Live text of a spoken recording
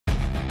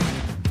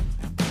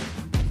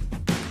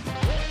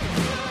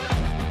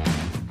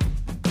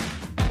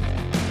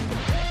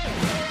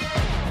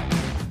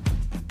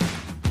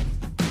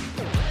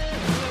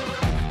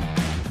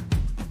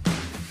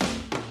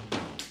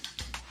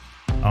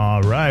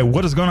All right,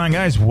 what is going on,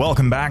 guys?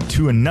 Welcome back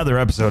to another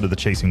episode of the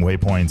Chasing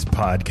Waypoints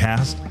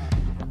podcast.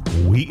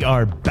 We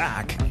are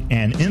back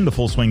and in the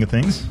full swing of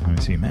things. Let me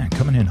see, man,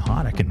 coming in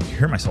hot. I can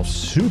hear myself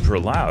super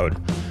loud.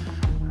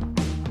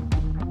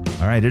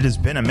 All right, it has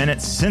been a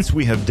minute since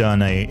we have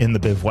done a In the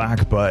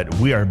Bivouac, but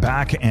we are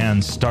back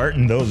and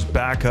starting those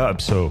back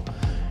up. So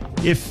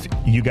if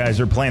you guys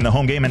are playing the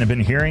home game and have been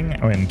hearing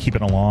and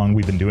keeping along,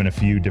 we've been doing a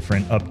few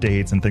different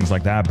updates and things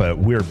like that, but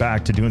we're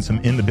back to doing some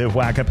In the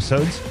Bivouac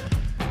episodes.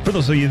 For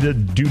those of you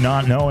that do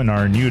not know and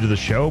are new to the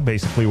show,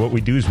 basically what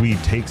we do is we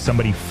take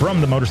somebody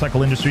from the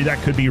motorcycle industry.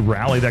 That could be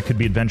rally, that could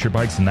be adventure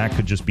bikes, and that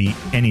could just be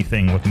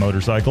anything with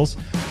motorcycles,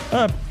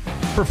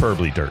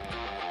 preferably dirt.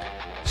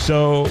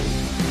 So,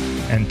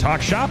 and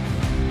talk shop,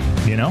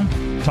 you know,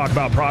 talk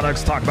about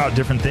products, talk about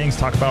different things,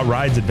 talk about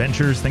rides,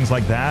 adventures, things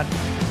like that.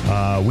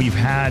 We've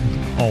had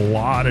a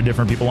lot of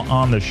different people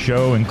on the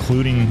show,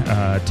 including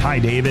Ty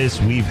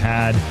Davis. We've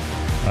had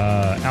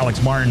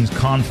Alex Martin's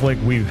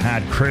Conflict. We've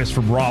had Chris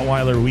from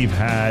Rottweiler. We've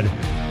had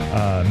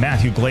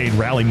Matthew Glade,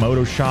 Rally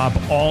Moto Shop.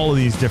 All of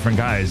these different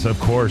guys. Of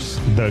course,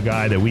 the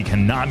guy that we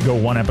cannot go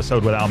one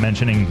episode without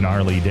mentioning,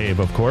 Gnarly Dave,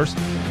 of course,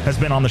 has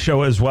been on the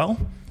show as well.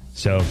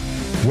 So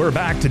we're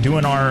back to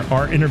doing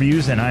our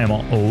interviews, and I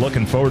am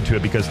looking forward to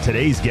it because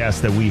today's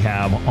guest that we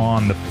have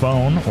on the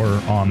phone, or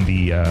on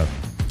the,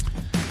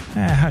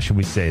 how should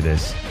we say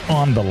this?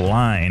 On the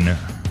line,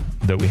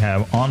 that we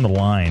have on the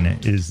line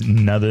is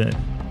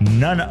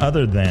none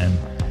other than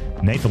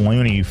Nathan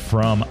Looney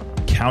from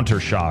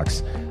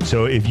Countershocks.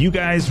 So if you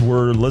guys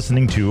were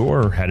listening to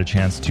or had a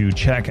chance to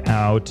check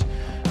out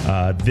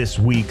this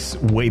week's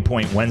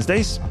Waypoint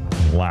Wednesdays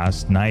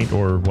last night,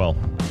 or well,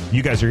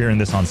 you guys are hearing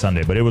this on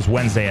Sunday, but it was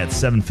Wednesday at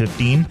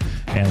 7:15,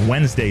 and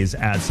Wednesdays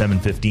at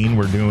 7:15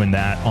 we're doing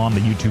that on the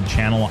YouTube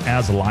channel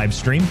as a live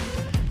stream.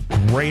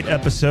 Great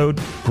episode,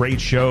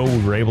 great show.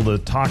 We were able to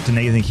talk to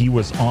Nathan. He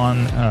was on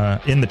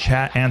in the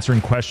chat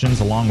answering questions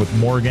along with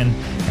Morgan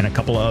and a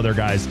couple of other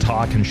guys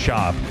talking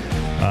shop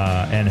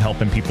and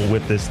helping people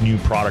with this new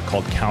product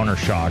called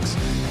Countershocks.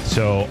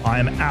 So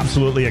I'm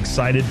absolutely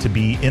excited to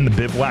be in the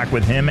bivouac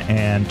with him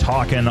and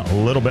talking a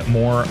little bit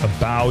more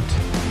about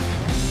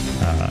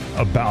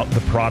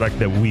the product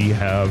that we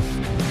have,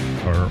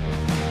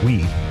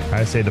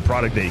 the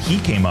product that he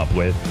came up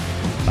with.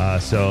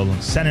 So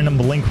sending him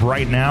the link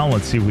right now.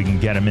 Let's see if we can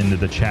get him into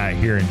the chat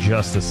here in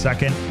just a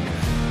second.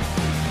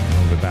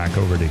 Move it back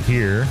over to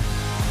here.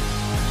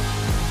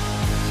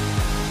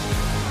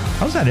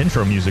 How's that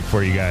intro music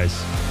for you guys?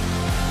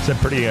 Is that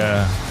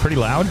pretty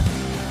loud?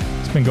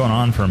 It's been going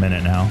on for a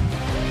minute now.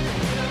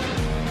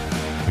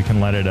 We can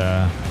let it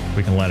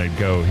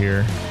go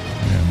here.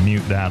 I'm gonna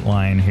mute that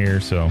line here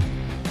so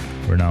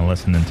we're not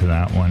listening to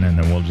that one, and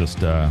then we'll just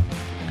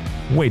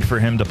wait for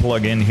him to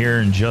plug in here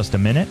in just a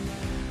minute.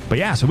 But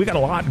yeah, so we got a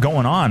lot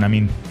going on. I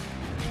mean,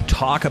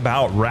 talk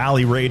about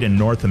Rally Raid in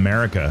North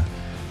America.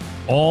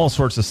 All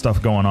sorts of stuff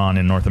going on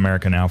in North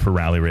America now for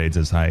Rally Raids,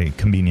 as I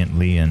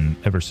conveniently and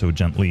ever so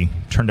gently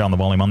turn down the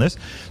volume on this.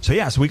 So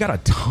yeah, so we got a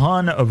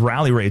ton of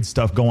Rally Raid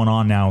stuff going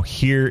on now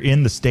here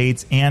in the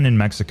States and in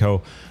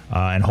Mexico.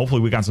 And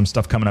hopefully we got some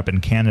stuff coming up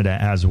in Canada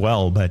as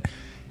well. But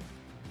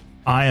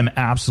I am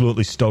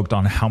absolutely stoked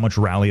on how much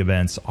rally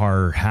events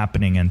are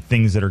happening and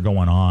things that are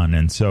going on.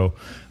 And so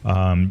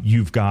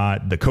you've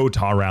got the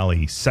COTA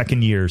Rally,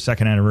 second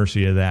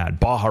anniversary of that.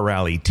 Baja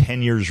Rally,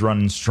 10 years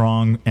running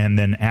strong, and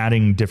then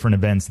adding different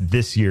events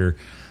this year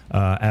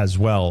as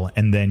well.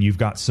 And then you've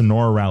got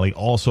Sonora Rally,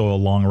 also a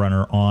long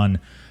runner on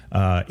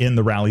in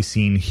the rally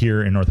scene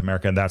here in North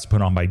America. And that's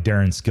put on by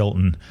Darren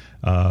Skilton,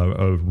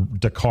 a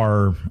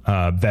Dakar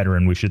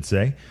veteran, we should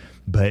say.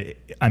 But,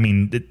 I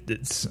mean,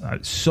 it's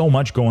so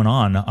much going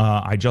on.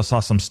 I just saw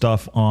some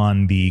stuff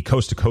on the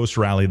Coast to Coast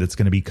rally that's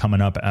going to be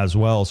coming up as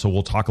well. So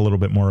we'll talk a little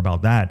bit more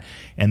about that.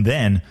 And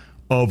then,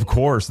 of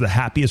course, the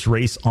happiest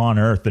race on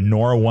earth, the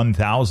Nora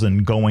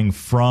 1000, going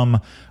from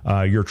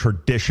your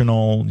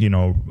traditional,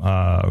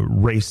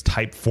 race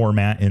type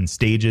format and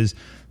stages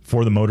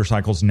for the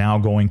motorcycles, now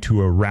going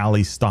to a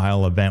rally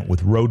style event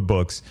with road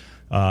books.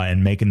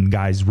 And making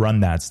guys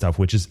run that stuff,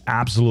 which is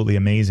absolutely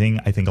amazing.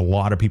 I think a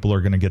lot of people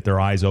are going to get their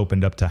eyes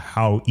opened up to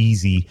how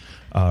easy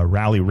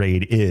Rally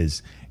Raid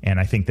is. And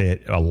I think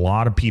that a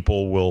lot of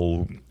people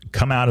will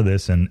come out of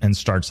this and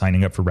start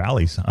signing up for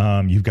rallies.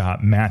 You've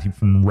got Matthew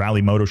from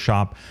Rally Moto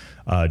Shop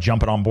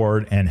jumping on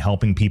board and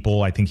helping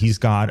people. I think he's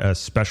got a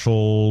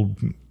special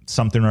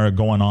something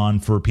going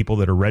on for people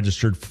that are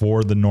registered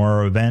for the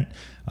Nora event.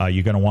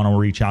 You're going to want to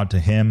reach out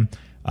to him.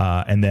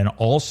 And then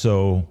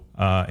also...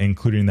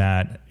 including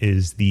that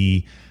is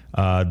the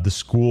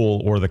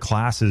school or the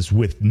classes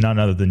with none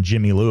other than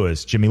Jimmy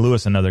Lewis. Jimmy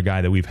Lewis, another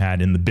guy that we've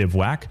had in the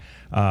bivouac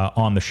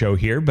on the show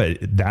here, but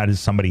that is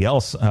somebody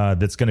else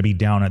that's going to be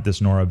down at this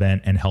Nora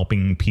event and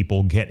helping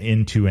people get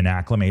into and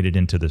acclimated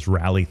into this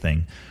rally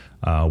thing,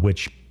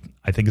 which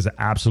I think is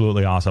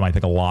absolutely awesome. I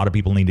think a lot of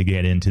people need to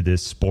get into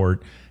this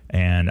sport.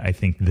 And I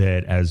think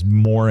that as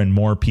more and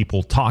more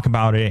people talk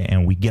about it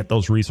and we get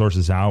those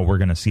resources out, we're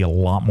going to see a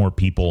lot more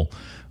people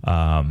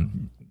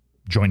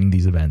joining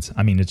these events.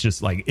 I mean, it's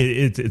just like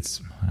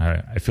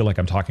I feel like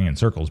I'm talking in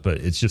circles, but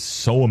it's just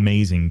so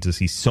amazing to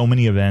see so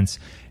many events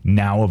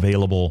now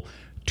available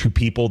to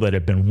people that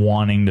have been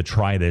wanting to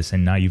try this.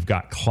 And now you've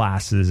got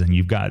classes and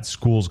you've got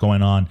schools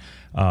going on.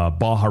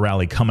 Baja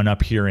Rally coming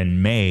up here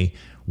in May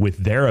with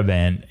their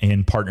event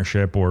in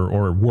partnership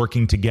or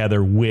working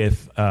together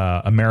with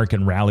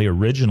American Rally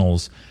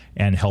Originals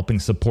and helping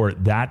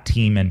support that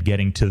team and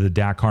getting to the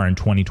Dakar in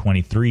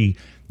 2023.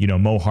 You know,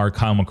 Mohar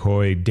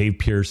Kalmakoy, Dave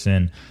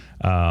Pearson,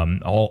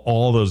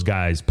 all those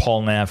guys,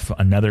 Paul Neff,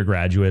 another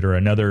graduate or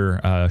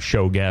another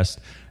show guest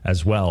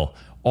as well.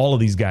 All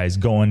of these guys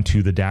going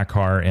to the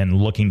Dakar and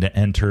looking to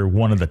enter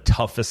one of the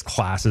toughest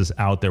classes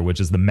out there, which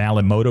is the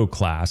Malimoto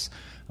class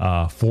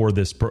for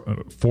the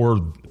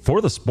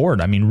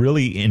sport. I mean,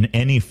 really, in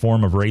any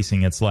form of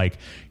racing, it's like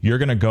you're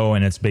going to go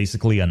and it's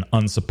basically an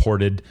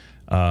unsupported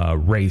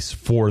race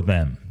for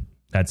them.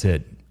 That's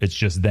it. It's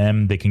just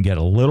them. They can get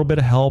a little bit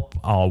of help.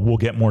 We'll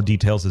get more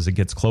details as it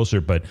gets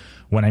closer. But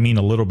when I mean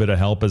a little bit of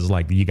help is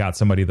like you got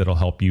somebody that'll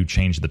help you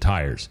change the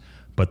tires.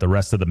 But the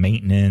rest of the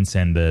maintenance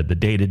and the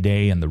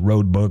day-to-day and the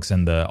road books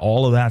and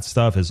all of that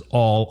stuff is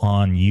all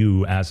on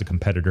you as a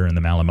competitor in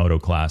the Malimoto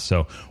class.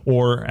 So,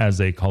 or as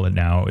they call it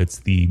now, it's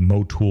the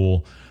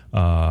Motul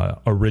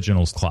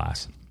Originals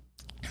class.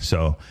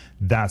 So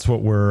that's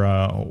what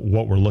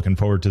we're looking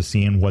forward to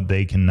seeing what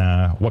they can,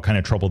 what kind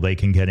of trouble they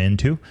can get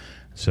into.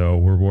 So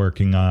we're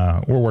working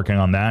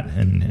on that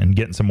and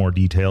getting some more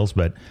details,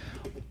 but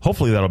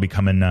hopefully that'll be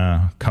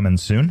coming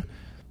soon.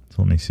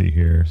 So let me see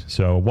here.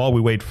 So while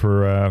we wait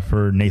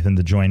for Nathan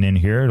to join in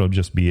here, it'll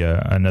just be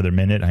another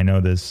minute. I know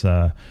this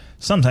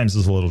sometimes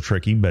is a little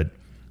tricky, but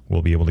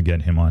we'll be able to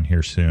get him on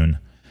here soon.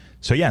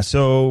 So yeah,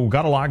 so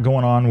got a lot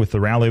going on with the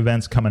rally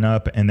events coming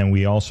up, and then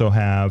we also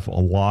have a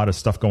lot of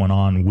stuff going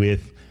on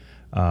with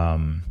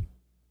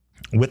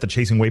the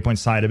Chasing Waypoint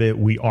side of it.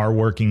 We are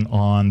working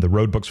on the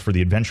road books for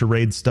the Adventure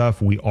Raid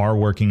stuff. We are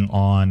working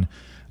on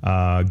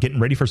getting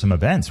ready for some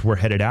events. We're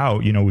headed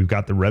out. You know, we've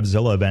got the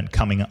Revzilla event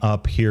coming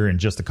up here in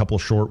just a couple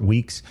of short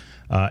weeks,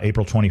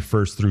 April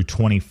 21st through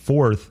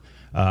 24th,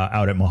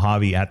 out at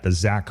Mojave at the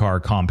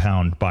Zakar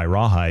compound by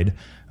Rawhide.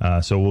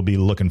 So we'll be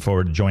looking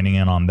forward to joining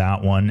in on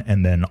that one.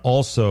 And then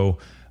also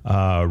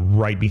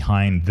right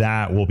behind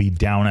that, we'll be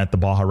down at the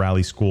Baja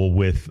Rally School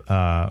with the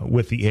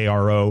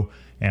ARO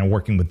and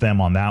working with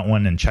them on that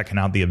one and checking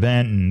out the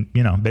event and,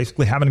 you know,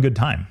 basically having a good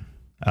time.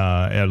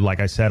 Like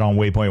I said on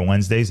Waypoint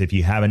Wednesdays, if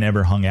you haven't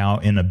ever hung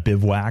out in a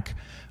bivouac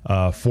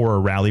for a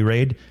rally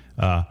raid,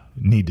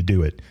 need to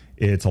do it.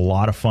 It's a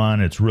lot of fun.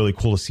 It's really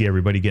cool to see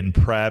everybody getting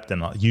prepped,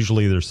 and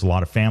usually there's a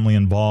lot of family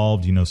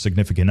involved, you know,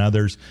 significant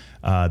others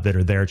that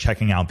are there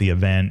checking out the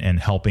event and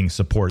helping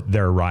support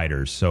their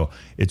riders. So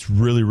it's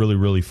really, really,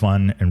 really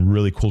fun and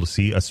really cool to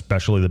see,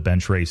 especially the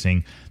bench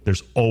racing.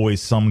 There's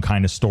always some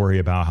kind of story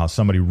about how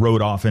somebody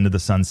rode off into the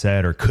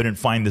sunset or couldn't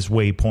find this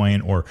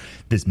waypoint or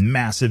this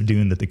massive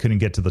dune that they couldn't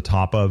get to the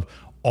top of.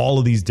 All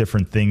of these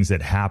different things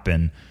that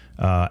happen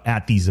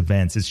at these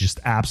events. It's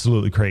just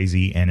absolutely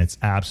crazy, and it's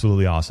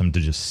absolutely awesome to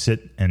just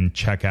sit and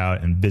check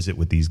out and visit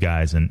with these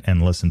guys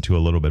and listen to a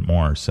little bit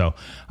more. So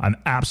I'm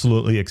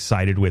absolutely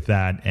excited with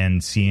that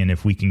and seeing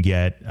if we can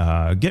get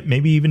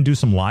maybe even do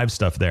some live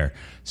stuff there.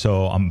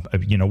 So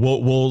you know,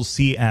 we'll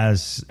see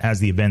as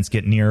the events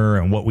get nearer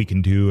and what we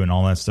can do and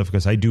all that stuff,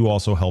 because I do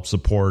also help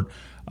support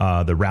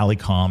the Rally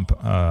Comp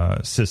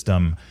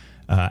system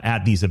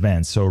at these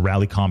events. So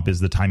Rally Comp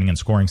is the timing and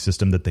scoring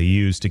system that they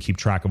use to keep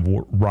track of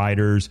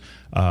riders,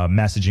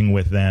 messaging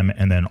with them,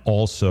 and then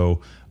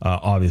also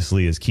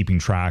obviously is keeping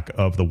track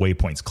of the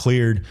waypoints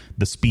cleared,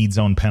 the speed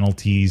zone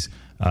penalties,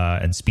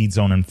 and speed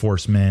zone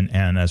enforcement,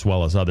 and as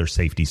well as other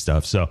safety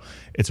stuff. So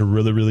it's a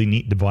really, really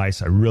neat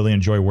device. I really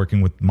enjoy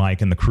working with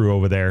Mike and the crew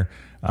over there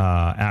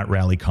at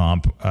Rally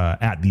Comp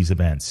at these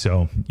events.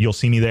 So you'll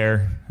see me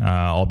there.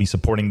 I'll be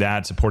supporting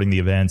the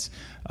events,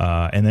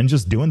 and then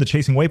just doing the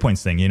Chasing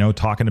Waypoints thing, you know,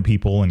 talking to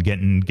people and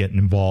getting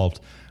involved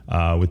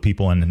with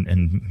people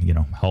and you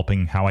know,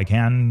 helping how I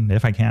can,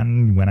 if I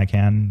can, when I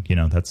can. You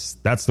know, that's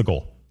the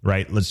goal.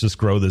 Right. Let's just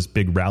grow this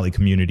big rally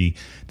community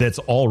that's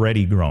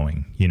already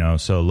growing, you know,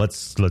 so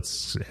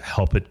let's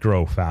help it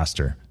grow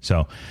faster.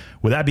 So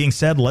with that being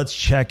said, let's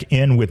check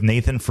in with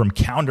Nathan from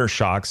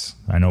Countershocks.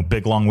 I know,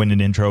 big,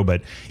 long-winded intro,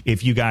 but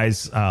if you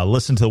guys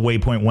listen to the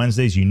Waypoint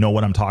Wednesdays, you know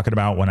what I'm talking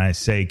about when I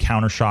say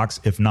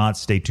Countershocks. If not,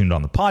 stay tuned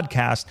on the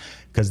podcast,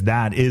 because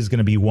that is going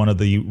to be one of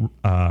the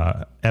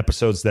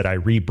episodes that I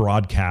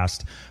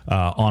rebroadcast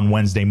on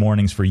Wednesday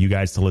mornings for you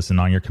guys to listen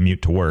on your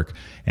commute to work.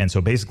 And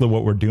so basically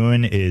what we're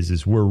doing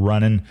is we're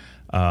running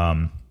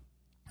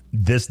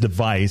this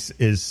device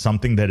is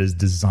something that is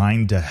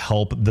designed to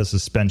help the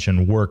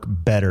suspension work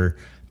better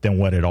than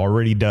what it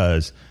already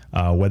does,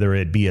 whether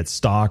it be at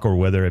stock or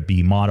whether it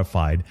be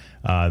modified.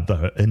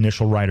 The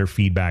initial rider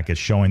feedback is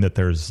showing that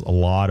there's a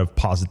lot of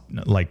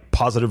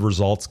positive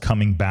results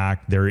coming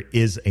back. There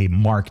is a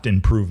marked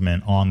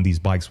improvement on these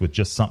bikes with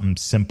just something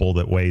simple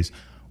that weighs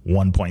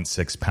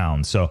 1.6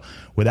 pounds. So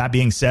with that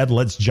being said,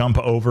 let's jump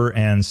over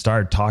and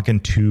start talking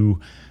to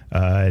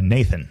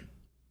Nathan.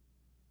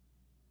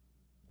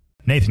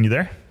 Nathan, you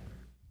there?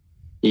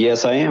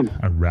 Yes, I am.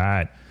 All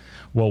right.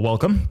 Well,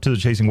 welcome to the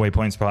Chasing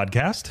Waypoints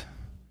podcast.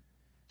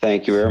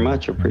 Thank you very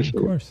much. I appreciate it.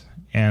 Of course.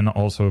 And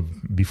also,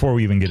 before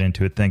we even get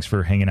into it, thanks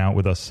for hanging out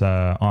with us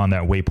on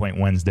that Waypoint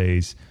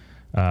Wednesdays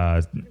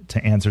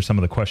to answer some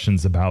of the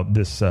questions about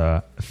this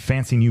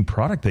fancy new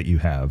product that you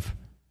have.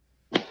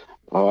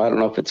 Oh, I don't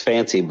know if it's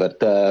fancy, but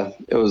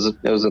it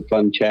was a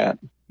fun chat.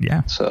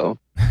 Yeah. So.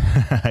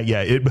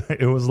 Yeah,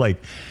 it was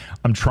like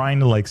I'm trying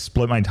to like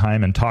split my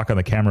time and talk on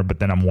the camera, but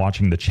then I'm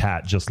watching the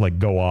chat just like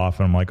go off,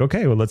 and I'm like,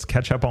 okay, well, let's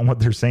catch up on what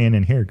they're saying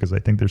in here because I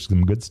think there's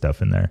some good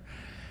stuff in there.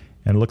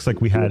 And it looks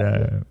like we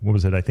had what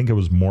was it? I think it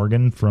was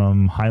Morgan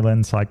from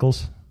Highland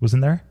Cycles was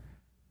in there.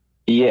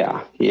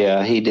 Yeah,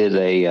 he did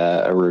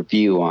a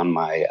review on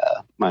my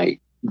my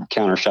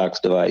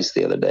Countershocks device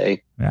the other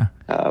day. Yeah,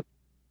 a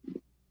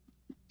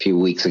few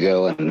weeks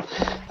ago, and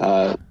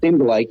seemed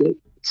to like it.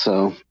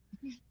 So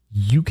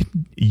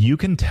you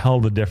can tell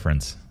the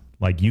difference.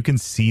 Like you can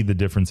see the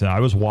difference. And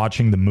I was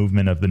watching the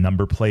movement of the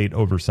number plate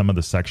over some of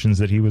the sections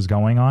that he was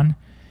going on,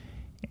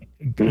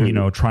 you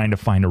know, trying to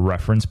find a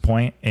reference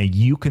point, and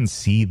you can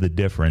see the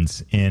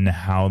difference in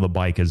how the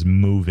bike is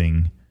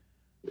moving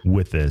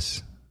with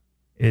this.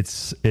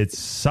 It's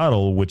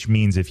subtle, which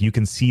means if you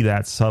can see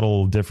that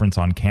subtle difference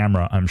on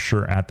camera, I'm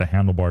sure at the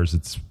handlebars,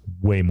 it's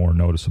way more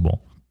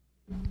noticeable.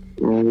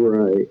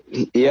 Right.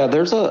 Yeah.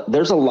 There's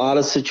a lot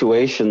of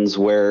situations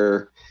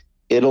where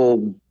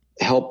it'll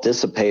help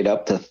dissipate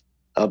up to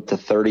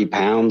 30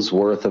 pounds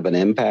worth of an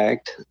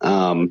impact,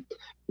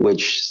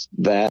 which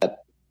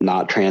that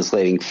not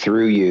translating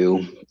through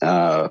you,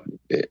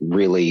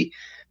 really,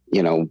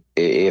 you know,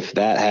 if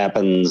that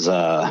happens,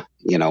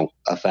 you know,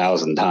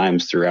 1,000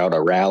 times throughout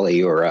a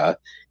rally or a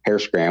hare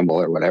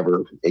scramble or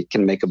whatever, it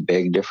can make a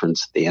big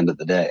difference at the end of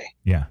the day.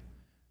 Yeah,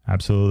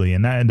 absolutely.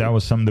 And that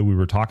was something that we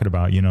were talking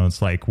about. You know,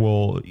 it's like,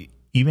 well,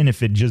 even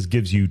if it just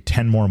gives you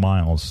 10 more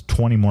miles,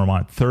 20 more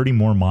miles, 30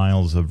 more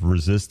miles of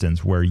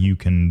resistance where you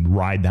can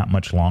ride that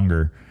much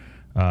longer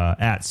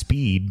at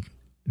speed,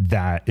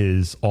 that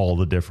is all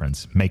the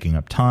difference. Making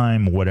up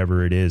time,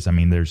 whatever it is. I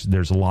mean,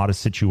 there's a lot of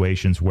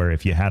situations where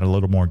if you had a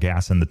little more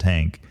gas in the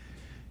tank,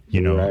 you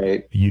know,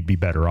 right, you'd be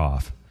better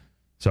off.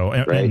 So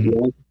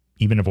and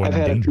even avoiding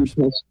dangers.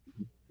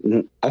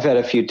 I've had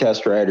a few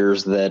test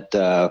riders that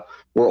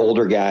were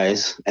older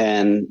guys,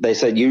 and they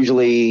said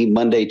usually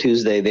Monday,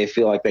 Tuesday, they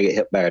feel like they get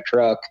hit by a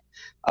truck,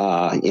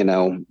 you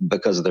know,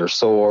 because they're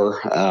sore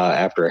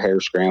after a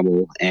hare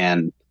scramble.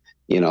 And,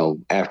 you know,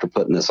 after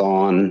putting this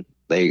on,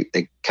 they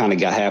kind of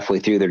got halfway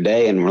through their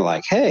day and were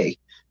like, hey,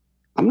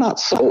 I'm not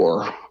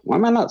sore. Why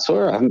am I not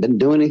sore? I haven't been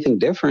doing anything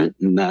different.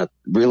 And that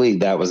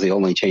was the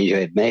only change I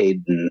had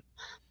made.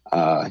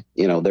 And,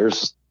 you know,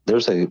 there's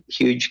a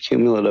huge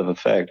cumulative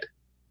effect.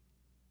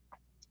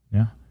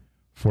 Yeah.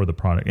 For the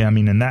product. I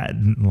mean, and that,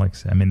 like,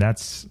 I mean,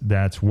 that's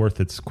worth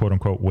its quote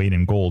unquote weight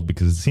in gold,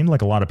 because it seemed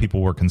like a lot of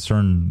people were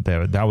concerned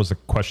that was a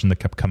question that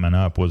kept coming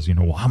up was, you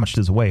know, well, how much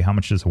does it weigh? How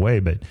much does it weigh?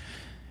 But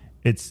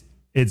it's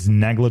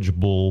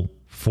negligible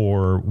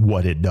for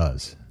what it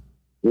does.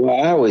 Well,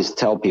 I always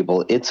tell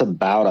people it's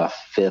about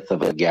 1/5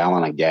 of a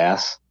gallon of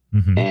gas.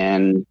 Mm-hmm.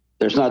 And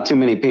there's not too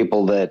many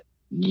people that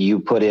you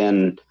put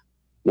in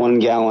 1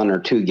 gallon or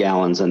 2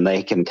 gallons and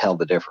they can tell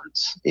the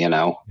difference, you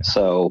know? Yeah.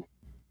 So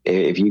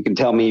if you can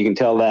tell me you can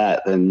tell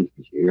that, then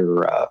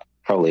you're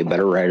probably a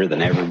better rider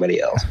than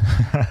everybody else.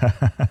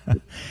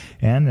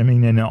 And I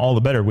mean, and all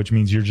the better, which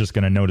means you're just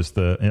going to notice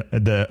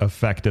the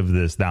effect of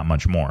this that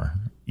much more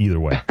either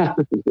way. Yeah,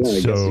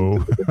 so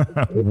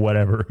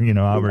whatever, you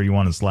know, however you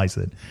want to slice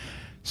it.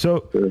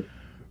 So, sure.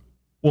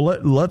 Well,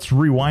 let's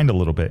rewind a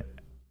little bit.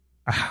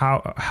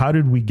 How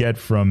did we get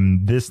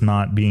from this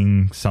not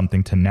being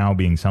something to now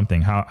being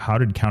something? How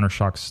did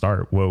Countershocks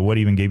start? What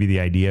even gave you the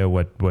idea?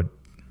 What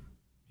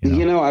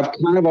you know, I've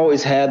kind of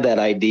always had that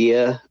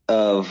idea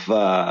of,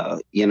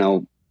 you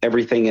know,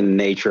 everything in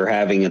nature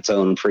having its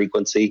own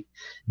frequency.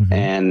 Mm-hmm.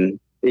 And,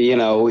 you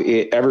know,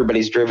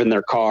 everybody's driven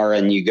their car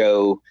and you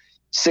go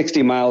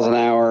 60 miles an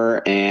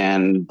hour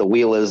and the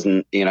wheel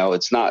isn't, you know,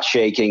 it's not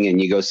shaking,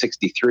 and you go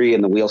 63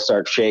 and the wheel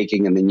starts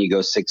shaking, and then you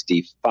go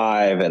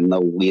 65 and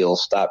the wheel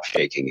stops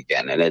shaking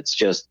again. And it's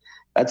just,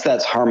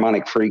 that's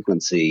harmonic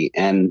frequency.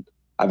 And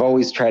I've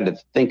always tried to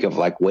think of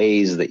like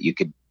ways that you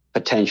could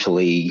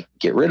potentially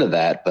get rid of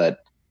that, but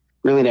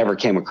really never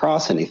came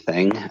across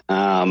anything.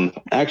 I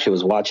actually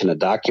was watching a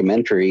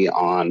documentary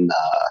on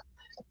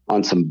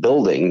some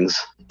buildings,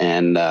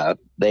 and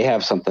they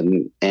have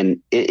something, and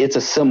it's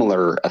a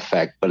similar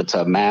effect, but it's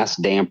a mass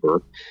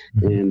damper.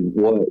 Mm-hmm. And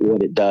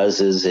what it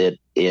does is it,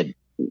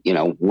 you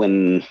know,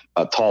 when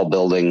a tall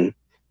building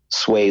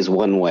sways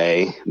one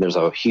way, there's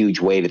a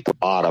huge weight at the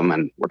bottom,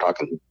 and we're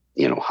talking,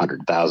 you know,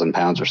 100,000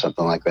 pounds or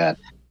something like that.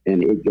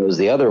 And it goes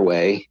the other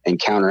way and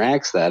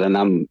counteracts that. And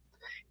I'm,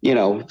 you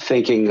know,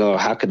 thinking, oh,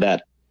 how could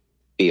that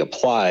be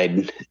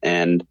applied?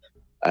 And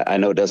I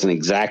know it doesn't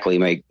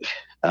exactly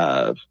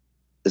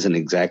isn't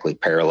exactly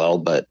parallel,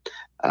 but,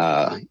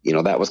 you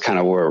know, that was kind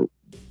of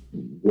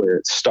where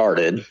it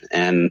started.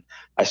 And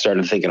I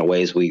started thinking of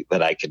ways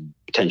that I could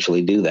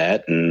potentially do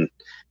that. And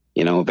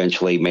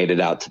eventually made it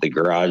out to the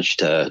garage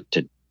to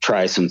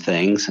try some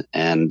things.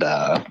 And,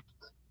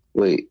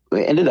 we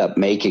ended up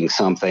making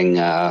something,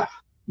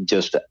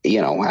 just,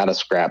 out of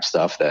scrap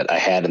stuff that I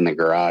had in the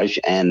garage,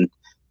 and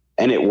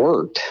it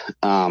worked.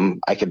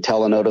 I could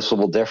tell a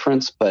noticeable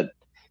difference, but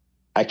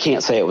I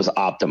can't say it was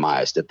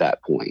optimized at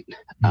that point.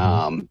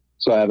 Mm-hmm.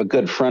 So I have a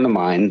good friend of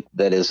mine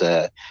that is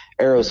a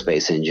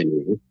aerospace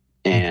engineer,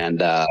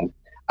 and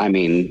I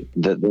mean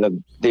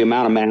the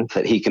amount of math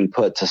that he can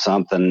put to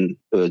something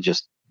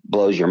just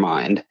blows your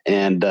mind.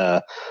 And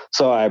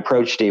so I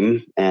approached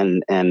him,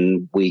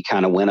 and we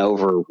kind of went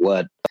over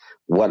what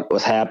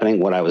was happening,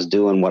 what I was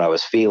doing, what I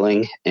was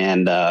feeling,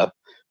 and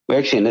we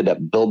actually ended up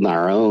building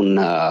our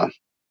own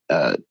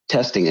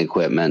testing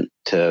equipment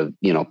to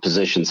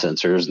position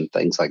sensors and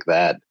things like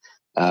that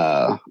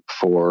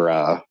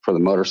for the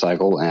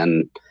motorcycle,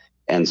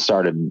 and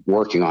started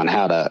working on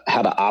how to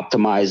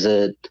optimize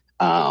it.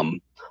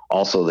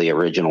 Also, the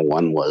original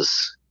one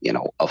was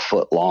a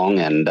foot long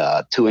and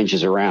 2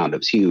 inches around. It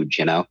was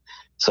huge,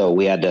 so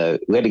we had to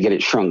get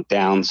it shrunk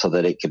down so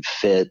that it could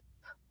fit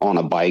on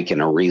a bike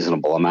in a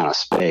reasonable amount of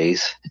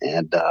space.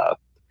 And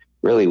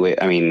really, we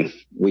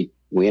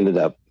ended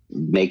up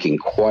making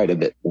quite a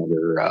bit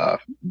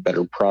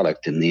better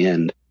product in the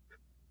end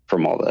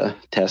from all the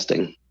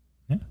testing.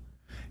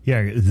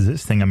 Yeah,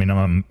 this thing, I mean,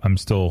 I'm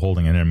still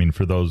holding it. I mean,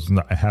 for those,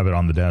 I have it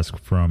on the desk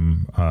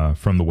from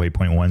the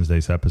Waypoint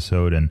Wednesdays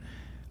episode. And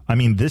I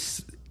mean,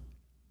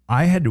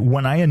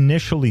 when I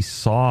initially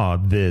saw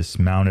this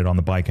mounted on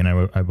the bike, and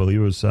I believe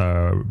it was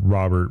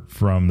Robert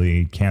from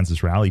the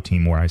Kansas Rally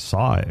team where I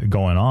saw it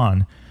going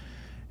on,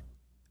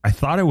 I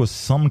thought it was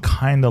some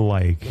kind of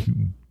like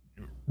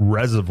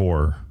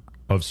reservoir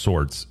of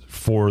sorts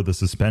for the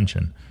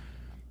suspension.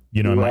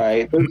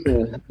 Right.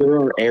 There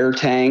are air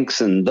tanks,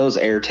 and those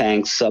air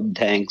tanks, sub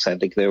tanks, I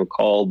think they were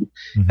called,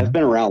 mm-hmm. have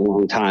been around a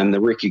long time.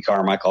 The Ricky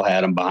Carmichael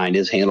had them behind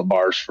his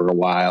handlebars for a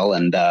while.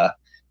 And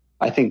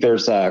I think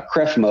there's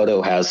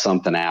Crefmoto has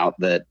something out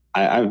that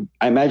I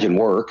imagine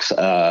works,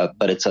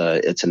 but it's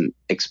an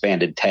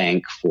expanded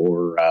tank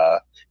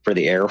for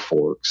the air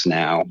forks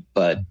now.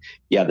 But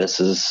yeah, this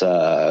is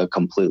a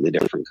completely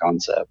different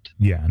concept.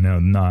 Yeah, no,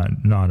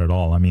 not at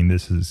all. I mean,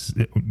 this is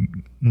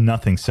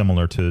nothing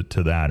similar to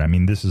that. I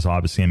mean, this is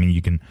obviously, I mean,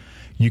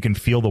 you can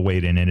feel the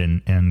weight in it,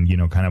 and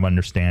kind of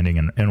understanding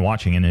and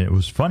watching. And it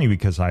was funny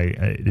because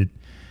I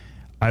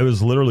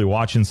was literally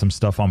watching some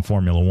stuff on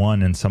Formula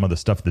One and some of the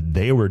stuff that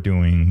they were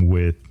doing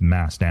with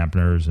mass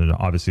dampeners, and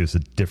obviously it's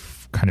a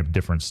kind of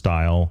different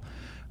style.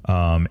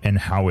 And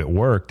how it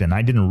worked, and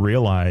I didn't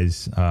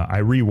realize. I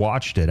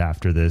rewatched it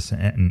after this,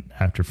 and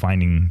after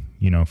finding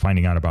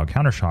out about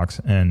countershocks,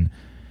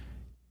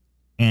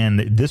 and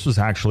this was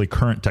actually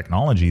current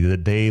technology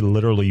that they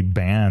literally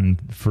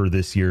banned for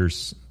this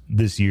year's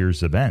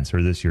events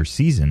or this year's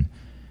season.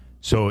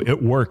 So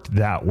it worked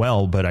that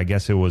well, but I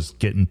guess it was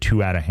getting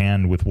too out of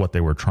hand with what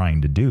they were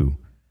trying to do.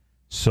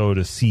 So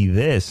to see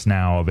this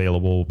now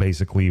available,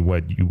 basically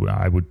what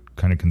I would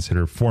kind of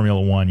consider Formula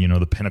One,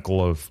 the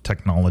pinnacle of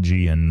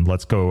technology, and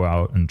let's go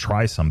out and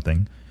try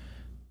something,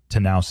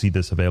 to now see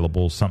this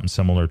available, something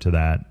similar to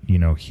that,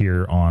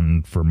 here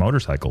for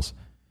motorcycles.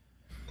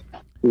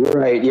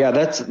 Right. Yeah,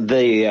 that's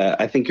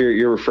I think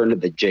you're referring to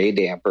the J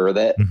damper.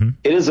 That mm-hmm.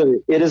 It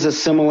is a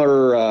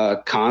similar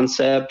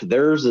concept.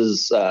 Theirs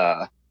is,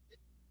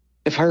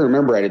 if I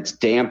remember right, it's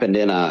dampened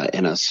in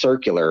a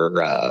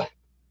circular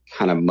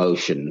kind of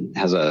motion,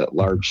 has a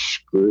large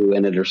screw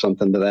in it or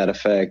something to that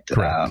effect.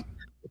 I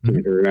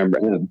can't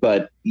remember,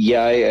 but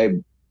yeah, I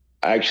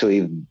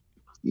actually,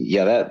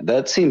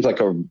 that seems like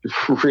a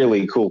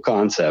really cool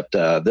concept.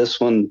 This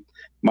one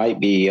might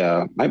be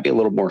a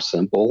little more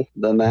simple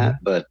than that,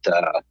 but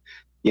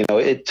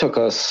it took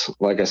us,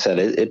 like I said,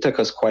 it took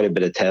us quite a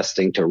bit of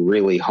testing to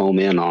really home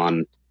in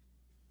on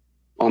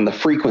the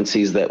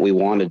frequencies that we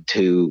wanted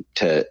to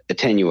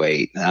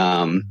attenuate.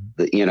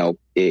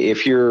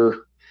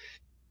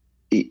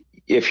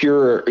 If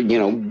you're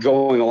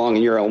going along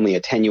and you're only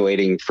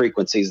attenuating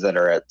frequencies that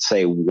are at,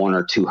 say, 1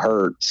 or 2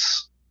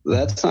 hertz,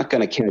 that's not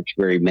going to catch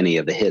very many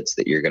of the hits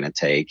that you're going to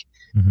take.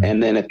 Mm-hmm.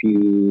 And then if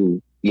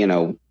you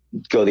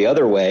go the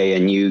other way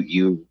and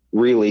you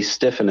really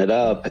stiffen it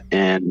up,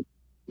 and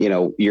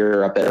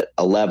you're up at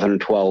 11,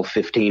 12,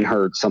 15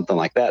 hertz, something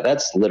like that,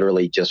 that's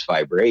literally just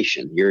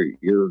vibration.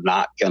 You're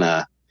not going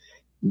to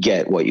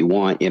get what you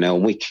want.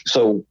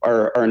 So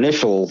our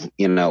initial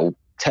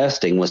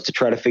testing was to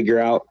try to figure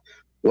out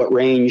what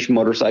range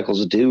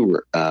motorcycles do,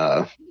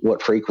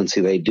 what frequency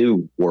they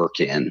do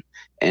work in.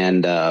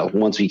 And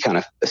once we kind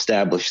of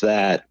establish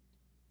that,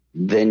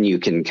 then you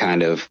can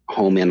kind of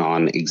home in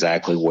on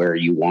exactly where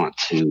you want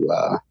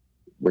to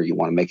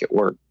make it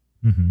work.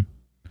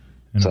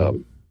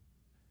 Mm-hmm.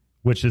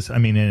 Which is, I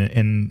mean,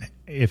 and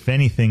if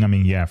anything, I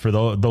mean, yeah, for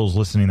those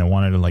listening that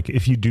wanted to,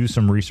 if you do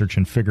some research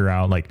and figure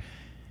out,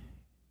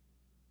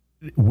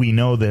 we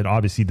know that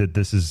obviously that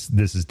this is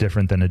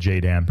different than a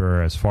J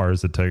damper as far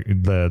as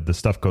the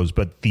stuff goes,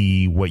 but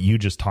what you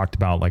just talked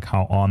about,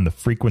 how on the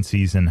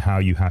frequencies and how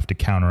you have to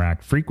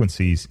counteract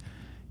frequencies,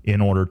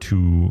 in order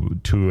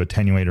to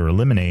attenuate or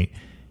eliminate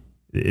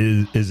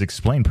is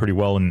explained pretty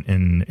well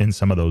in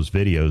some of those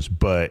videos.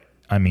 But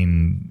I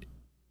mean,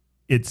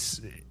 I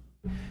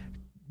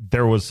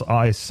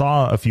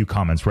saw a few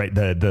comments, right?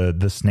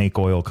 The snake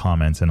oil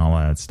comments and all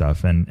that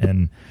stuff.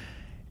 And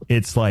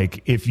it's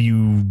like, if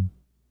you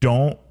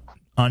don't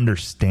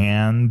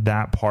understand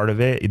that part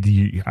of it,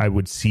 I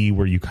would see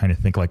where you kind of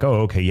think like,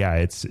 oh, okay, yeah,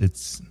 it's,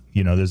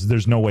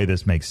 there's no way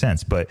this makes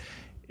sense. But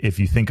if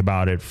you think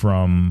about it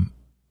from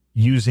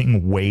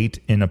using weight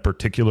in a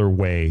particular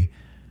way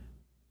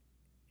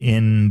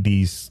in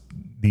these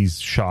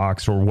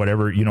shocks or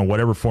whatever,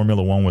 whatever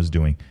Formula One was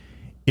doing,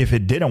 if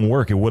it didn't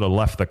work, it would have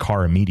left the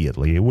car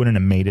immediately. It wouldn't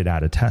have made it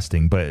out of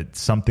testing, but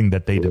it's something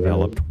that they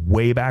developed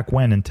way back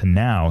when into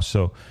now.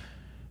 So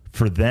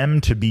for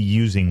them to be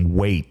using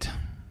weight,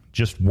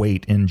 just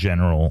weight in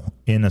general,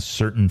 in a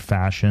certain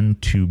fashion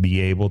to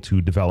be able to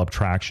develop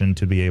traction,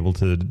 to be able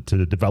to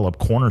develop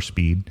corner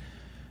speed,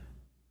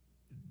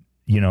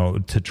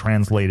 to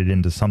translate it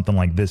into something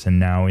like this, and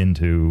now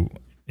into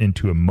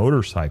a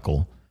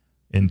motorcycle,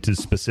 into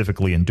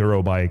specifically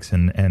enduro bikes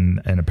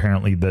and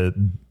apparently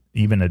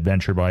even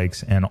adventure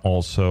bikes, and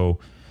also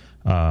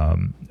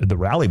the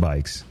rally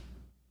bikes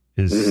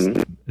is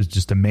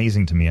just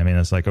amazing to me. I mean,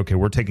 it's like, okay,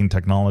 we're taking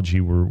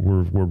technology, we're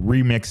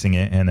remixing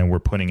it, and then we're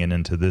putting it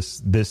into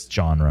this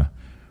genre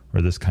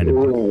or this kind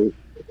of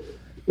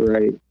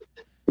right.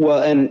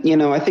 Well, and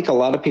I think a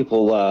lot of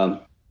people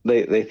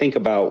they think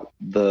about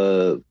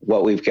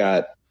what we've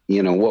got,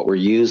 what we're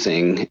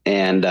using,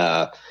 and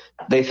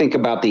they think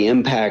about the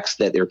impacts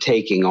that they're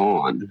taking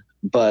on,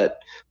 but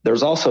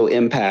there's also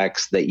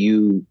impacts that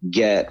you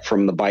get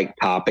from the bike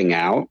popping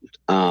out.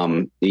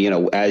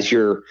 As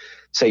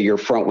your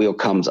front wheel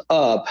comes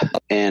up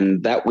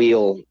and that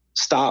wheel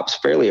stops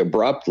fairly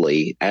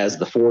abruptly as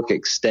the fork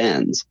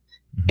extends,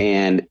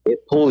 and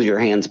it pulls your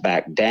hands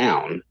back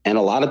down. And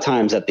a lot of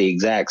times at the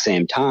exact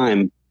same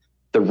time,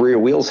 the rear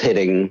wheel's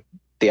hitting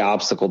the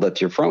obstacle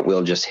that your front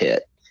wheel just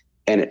hit,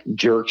 and it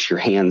jerks your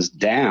hands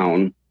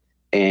down,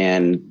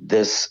 and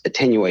this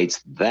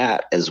attenuates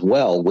that as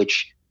well,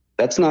 which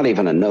that's not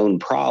even a known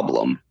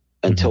problem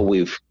until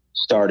we've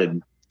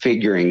started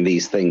figuring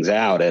these things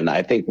out. And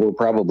I think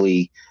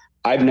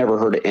I've never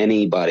heard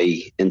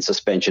anybody in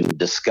suspension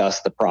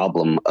discuss the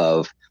problem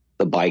of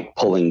the bike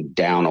pulling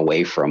down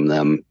away from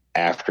them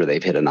after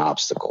they've hit an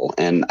obstacle.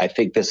 And I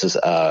think this is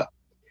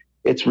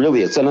it's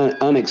an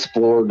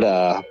unexplored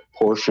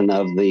portion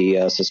of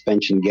the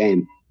suspension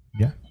game.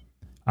 Yeah,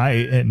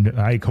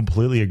 I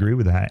completely agree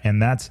with that.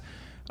 And that's,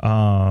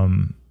 I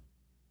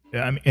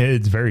mean,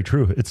 it's very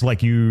true. It's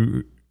like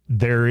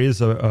there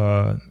is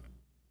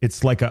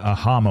it's like a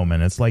aha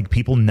moment. It's like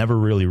people never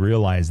really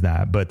realize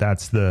that, but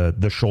that's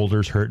the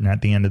shoulders hurting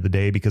at the end of the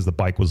day because the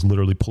bike was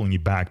literally pulling you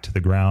back to the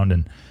ground.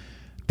 And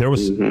there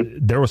was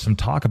some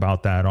talk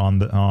about that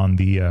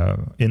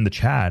in the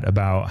chat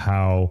about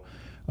how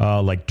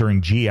like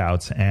during G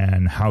outs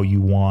and how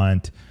you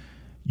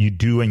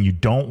do and you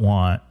don't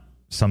want.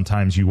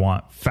 Sometimes you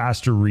want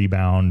faster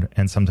rebound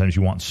and sometimes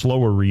you want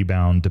slower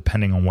rebound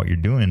depending on what you're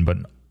doing, but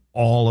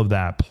all of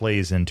that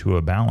plays into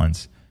a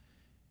balance.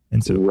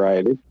 And so,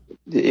 right.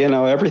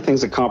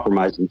 Everything's a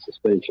compromise in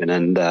suspension.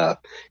 And,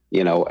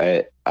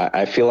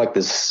 I feel like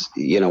this,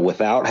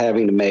 without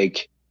having to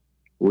make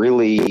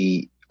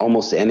really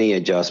almost any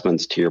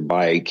adjustments to your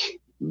bike,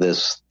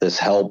 this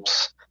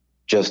helps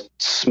just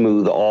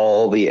smooth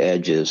all the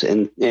edges.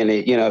 And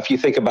if you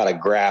think about a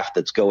graph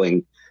that's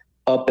going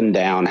up and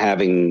down,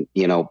 having,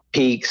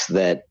 peaks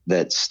that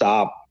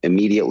stop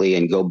immediately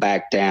and go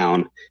back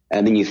down.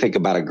 And then you think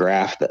about a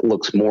graph that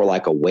looks more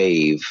like a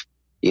wave,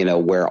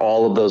 where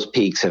all of those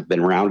peaks have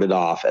been rounded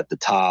off at the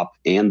top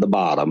and the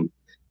bottom.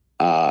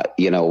 That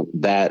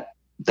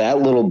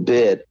little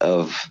bit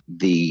of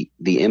the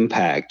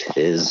impact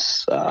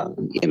is, a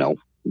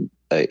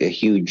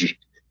huge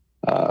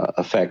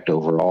effect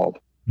overall.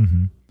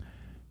 Mm-hmm.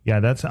 Yeah,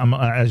 that's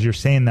as you're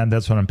saying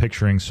that's what I'm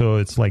picturing. So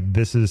it's like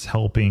this is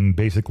helping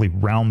basically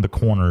round the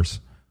corners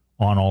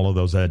on all of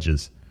those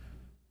edges.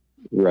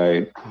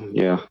 Right.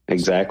 Yeah,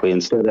 exactly.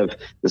 Instead of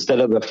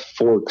the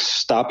fork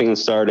stopping and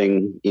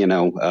starting,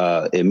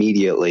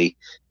 immediately,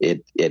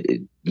 it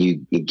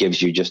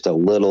gives you just a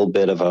little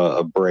bit of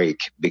a break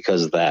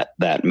because of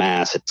that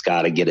mass. It's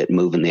got to get it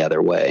moving the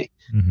other way.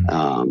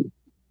 Mm-hmm.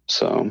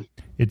 So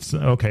it's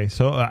okay.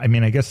 So I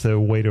mean, I guess the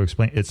way to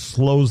explain it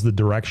slows the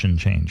direction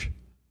change.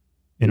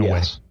 In a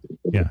way.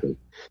 Yeah,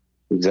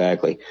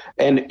 exactly.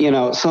 And,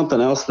 something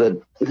else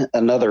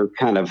another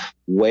kind of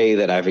way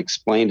that I've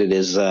explained it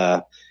is,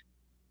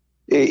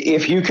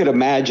 if you could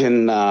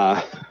imagine,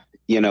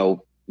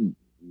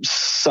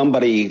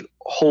 somebody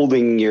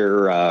holding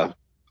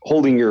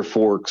your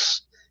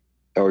forks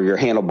or your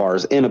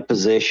handlebars in a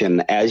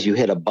position as you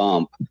hit a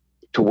bump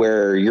to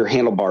where your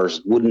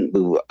handlebars wouldn't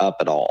move up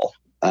at all.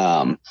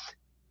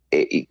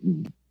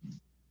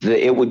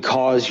 It would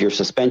cause your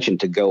suspension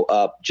to go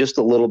up just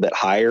a little bit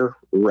higher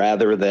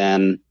rather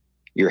than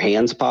your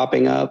hands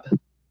popping up.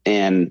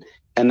 And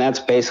that's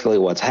basically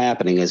what's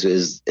happening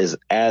is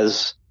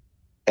as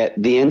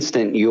at the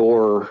instant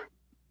your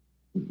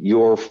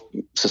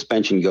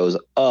suspension goes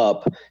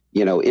up,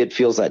 it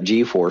feels that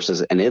G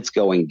forces and it's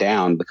going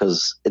down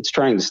because it's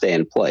trying to stay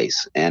in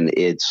place, and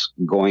it's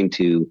going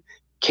to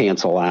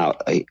cancel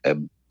out a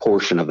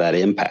portion of that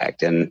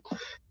impact. And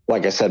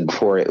like I said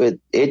before,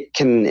 it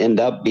can end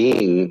up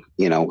being,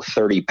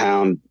 30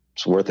 pounds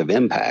worth of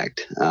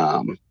impact.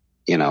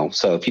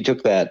 So if you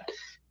took that,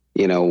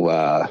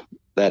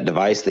 that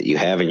device that you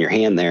have in your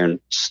hand there and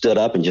stood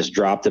up and just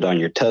dropped it on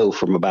your toe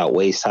from about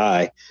waist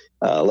high,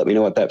 let me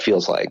know what that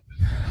feels like.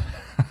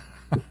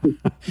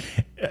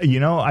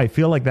 I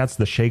feel like that's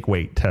the shake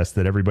weight test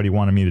that everybody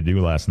wanted me to do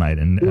last night.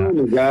 And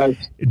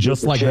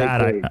just like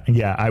that,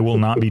 I will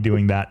not be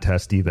doing that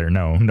test either.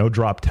 No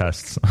drop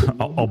tests.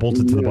 I'll bolt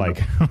it to the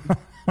bike.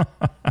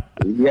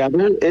 Yeah,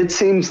 it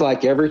seems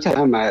like every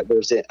time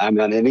I'm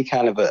on any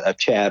kind of a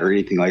chat or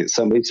anything like that,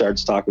 somebody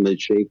starts talking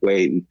about shake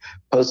weight and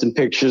posting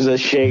pictures of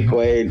shake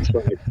weight. It's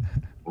like,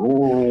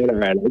 all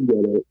right, I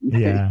get it.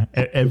 Yeah,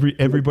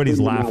 everybody's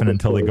laughing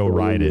until they go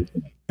ride it.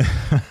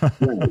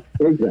 Right,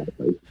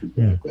 exactly.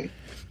 Yeah.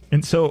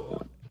 And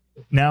so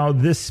now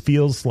this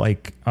feels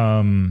like,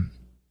 or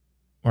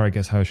I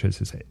guess how should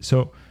I say it?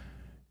 So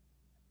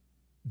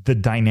the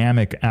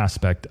dynamic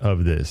aspect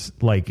of this,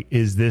 like,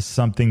 is this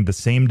something, the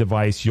same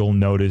device you'll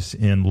notice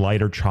in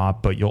lighter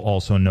chop, but you'll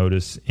also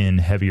notice in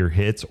heavier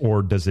hits?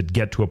 Or does it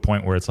get to a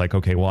point where it's like,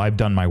 okay, well, I've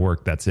done my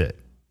work, that's it?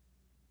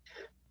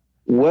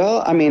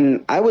 Well, I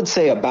mean, I would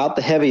say about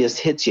the heaviest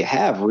hits you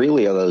have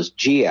really are those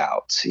G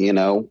outs,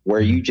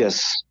 where you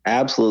just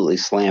absolutely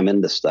slam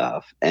into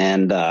stuff.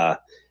 And,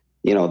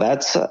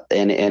 that's,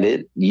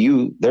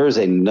 there's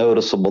a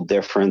noticeable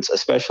difference,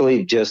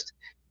 especially just,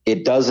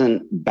 it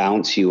doesn't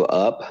bounce you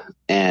up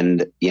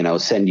and,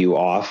 send you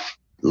off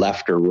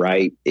left or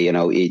right.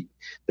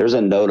 There's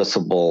a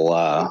noticeable,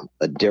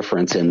 a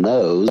difference in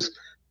those,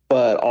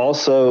 but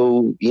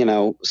also,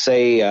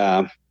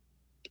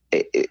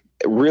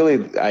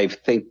 really, I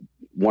think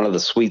one of the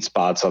sweet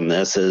spots on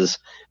this is,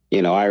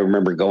 I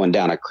remember going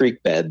down a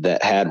creek bed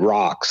that had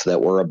rocks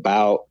that were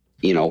about,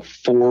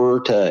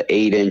 4 to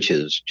 8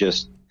 inches,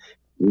 just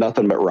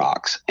nothing but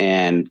rocks,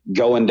 and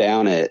going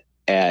down it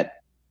at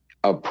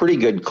a pretty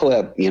good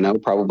clip,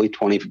 probably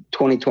 20,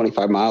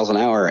 25 miles an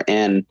hour.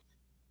 And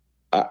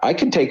I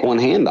could take one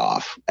hand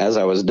off as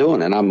I was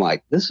doing it. And I'm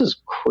like, this is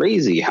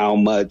crazy how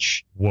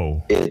much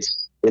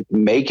it's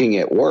making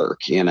it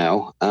work, I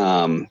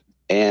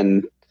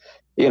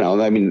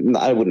mean,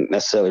 I wouldn't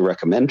necessarily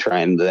recommend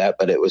trying that,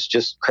 but it was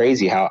just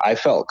crazy how I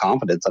felt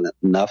confidence in it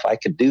enough I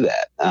could do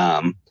that.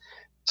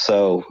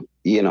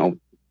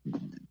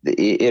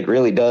 It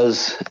really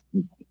does,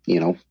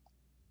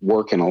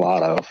 work in a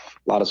lot of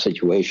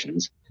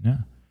situations. Yeah.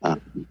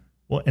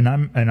 Well, and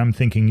I'm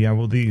thinking,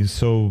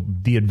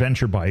 the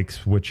adventure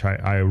bikes, which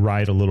I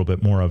ride a little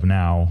bit more of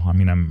now. I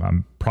mean,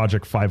 I'm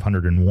Project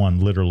 501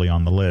 literally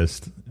on the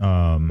list.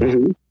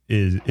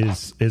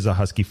 Is a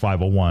Husky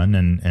 501,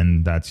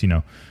 and that's,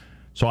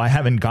 so I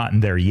haven't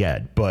gotten there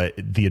yet, but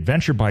the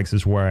adventure bikes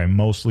is where I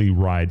mostly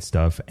ride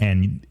stuff.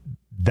 And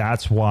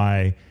that's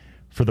why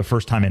for the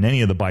first time in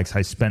any of the bikes,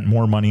 I spent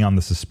more money on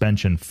the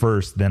suspension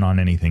first than on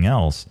anything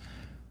else.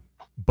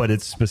 But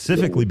it's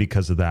specifically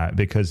because of that,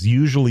 because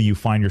usually you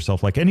find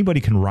yourself, like, anybody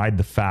can ride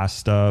the fast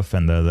stuff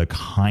and the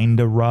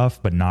kind of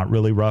rough, but not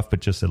really rough,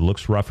 but just it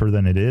looks rougher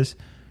than it is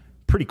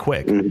pretty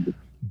quick.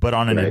 But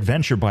on an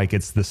adventure bike,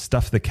 it's the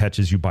stuff that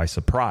catches you by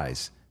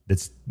surprise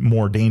that's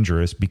more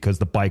dangerous because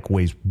the bike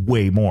weighs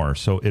way more.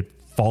 So it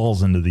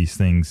falls into these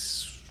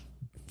things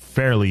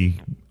fairly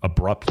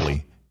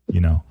abruptly,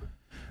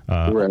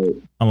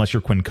 unless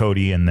you're Quinn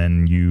Cody and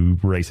then you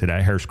race it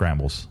at hare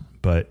scrambles.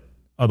 But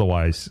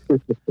otherwise,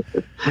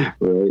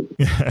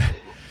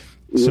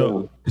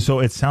 So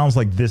it sounds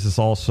like this is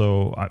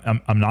also,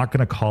 I'm not going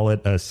to call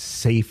it a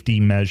safety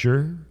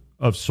measure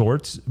of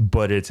sorts,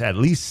 but it's at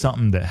least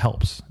something that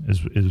helps.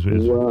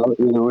 Well,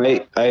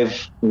 I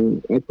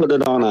put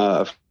it on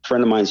a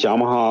friend of mine's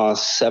Yamaha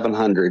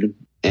 700,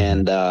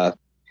 and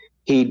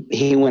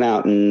he went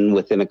out and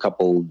within a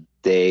couple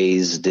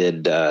days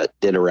did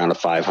around a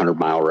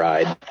 500-mile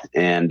ride,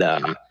 and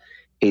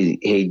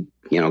he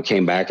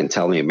came back and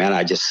told me, man,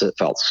 I just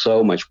felt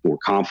so much more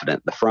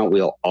confident. The front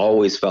wheel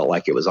always felt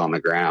like it was on the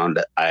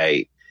ground.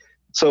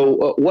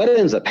 So what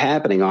ends up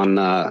happening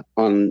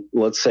on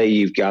let's say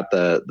you've got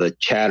the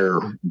chatter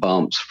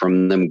bumps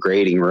from them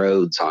grading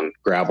roads on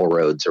gravel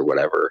roads or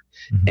whatever.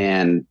 Mm-hmm.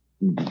 And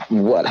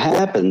what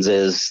happens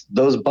is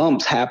those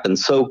bumps happen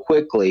so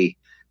quickly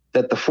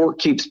that the fork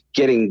keeps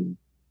getting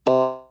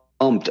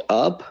bumped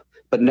up,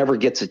 but never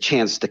gets a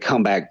chance to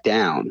come back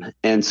down.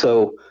 And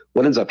so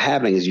what ends up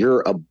happening is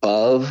you're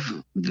above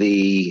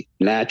the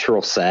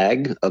natural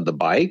sag of the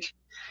bike,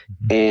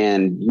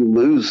 and you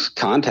lose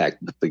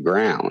contact with the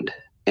ground.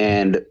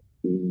 And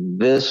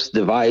this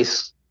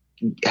device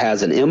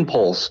has an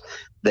impulse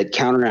that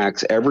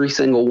counteracts every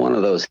single one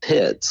of those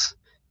hits.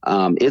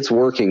 It's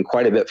working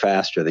quite a bit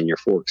faster than your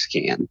forks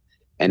can.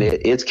 And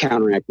it's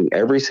counteracting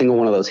every single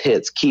one of those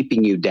hits,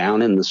 keeping you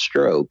down in the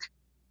stroke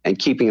and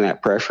keeping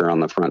that pressure on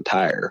the front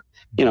tire.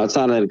 it's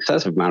not an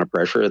excessive amount of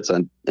pressure. It's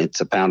a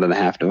 1.5 pound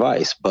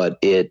device, but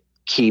it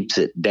keeps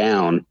it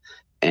down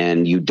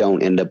and you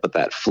don't end up with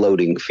that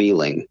floating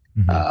feeling.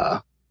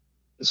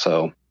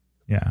 So.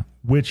 Yeah.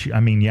 Which, I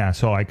mean, yeah.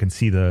 So I can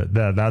see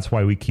that's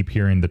why we keep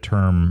hearing the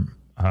term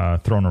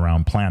thrown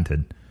around,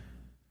 planted.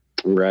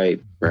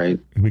 Right.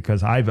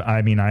 Because I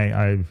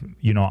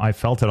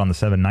felt it on the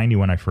 790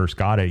 when I first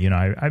got it.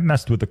 I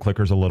messed with the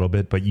clickers a little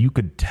bit, but you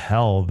could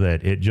tell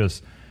that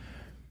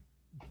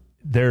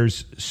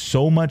there's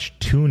so much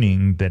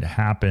tuning that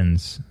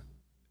happens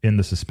in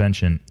the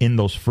suspension in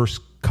those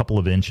first couple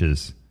of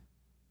inches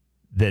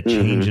that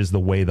changes the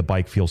way the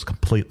bike feels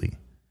completely.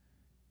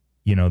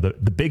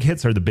 The big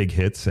hits are the big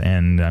hits.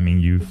 And I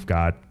mean, you've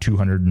got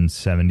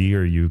 270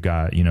 or you've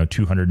got,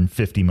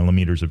 250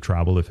 millimeters of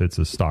travel if it's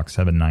a stock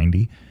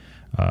 790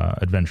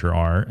 Adventure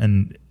R.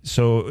 And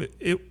so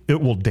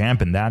it will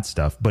dampen that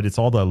stuff, but it's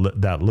all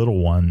that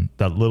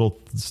little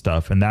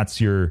stuff. And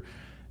that's your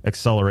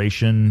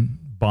acceleration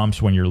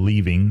bumps when you're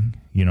leaving,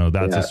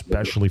 that's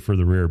especially for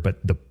the rear. But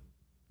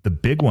the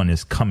big one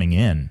is coming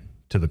in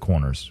to the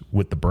corners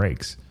with the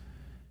brakes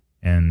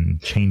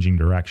and changing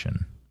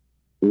direction.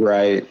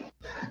 Right.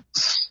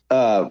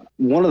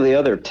 One of the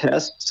other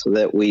tests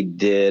that we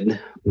did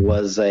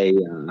was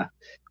about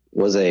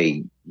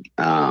a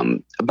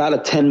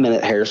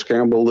 10-minute hair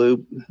scramble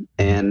loop.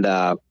 And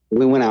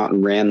we went out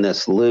and ran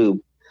this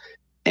loop.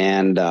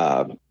 And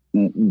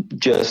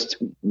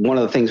just one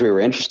of the things we were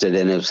interested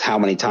in is how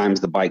many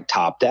times the bike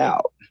topped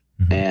out.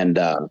 And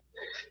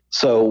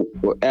so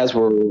as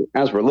we're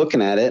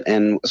looking at it,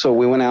 and so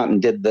we went out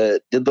and did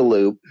the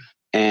loop,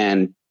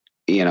 and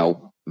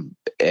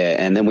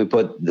and then we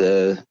put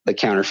the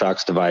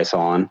Countershocks device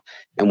on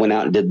and went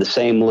out and did the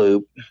same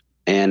loop.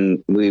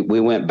 And we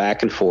went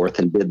back and forth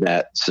and did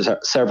that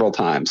several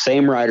times.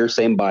 Same rider,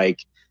 same bike,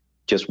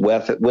 just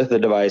with the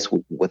device,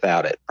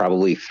 without it,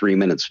 probably 3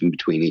 minutes in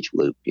between each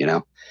loop,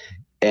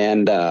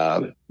 And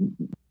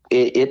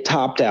it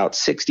topped out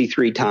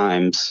 63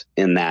 times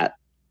in that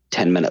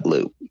 10-minute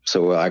loop.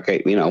 So what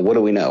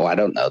do we know? I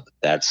don't know.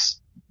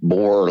 That's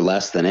more or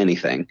less than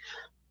anything.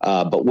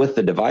 But with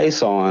the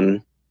device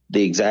on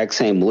the exact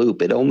same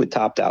loop, it only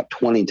topped out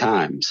 20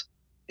 times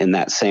in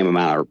that same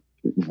amount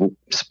of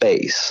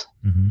space.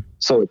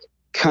 So it's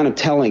kind of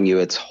telling you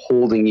it's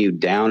holding you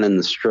down in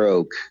the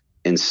stroke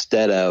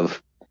instead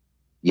of,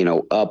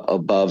 up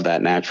above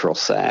that natural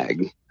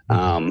sag.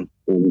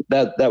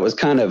 That was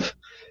kind of,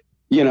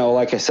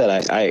 like I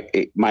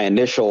said, my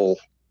initial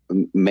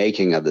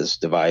making of this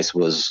device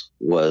was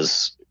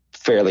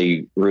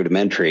fairly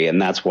rudimentary,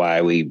 and that's why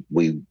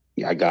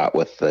I got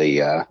with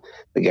the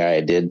guy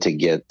I did to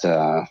get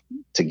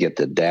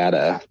the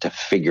data to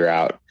figure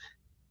out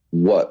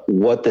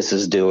what this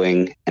is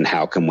doing and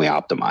how can we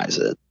optimize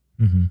it.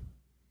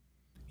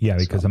 Yeah,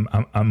 because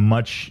I'm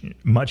much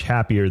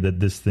happier that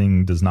this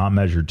thing does not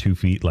measure 2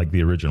 feet like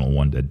the original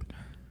one did.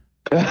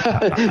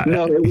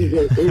 No,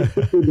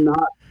 it did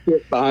not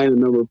fit behind the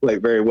number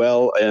plate very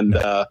well, and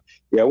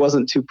it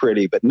wasn't too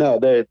pretty. But no,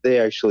 they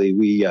actually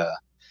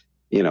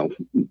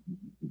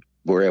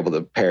we're able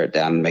to pare it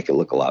down and make it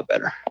look a lot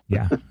better.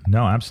 Yeah,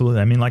 no,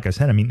 absolutely. I mean, like I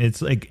said,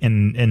 it's like,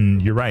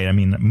 and you're right. I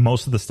mean,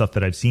 most of the stuff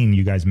that I've seen,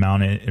 you guys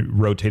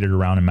rotate it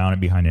around and mount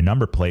it behind a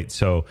number plate.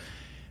 So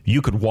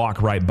you could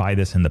walk right by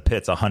this in the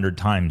pits 100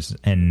 times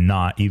and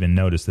not even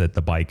notice that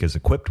the bike is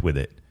equipped with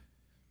it.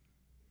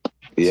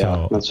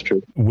 Yeah, that's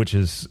true. Which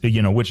is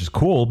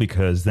cool,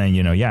 because then,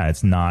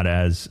 it's not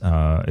as,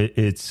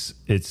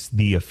 it's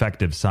the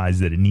effective size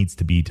that it needs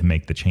to be to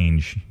make the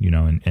change,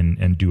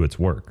 and do its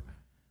work.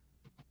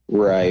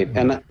 Right.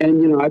 And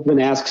I've been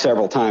asked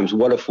several times,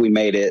 what if we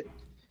made it,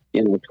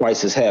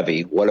 twice as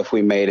heavy? What if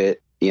we made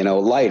it,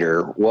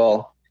 lighter?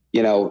 Well,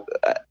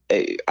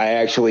 I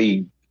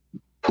actually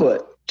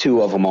put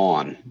 2 of them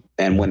on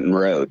and went and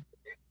rode.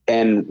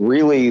 And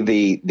really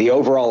the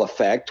overall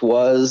effect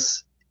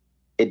was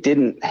it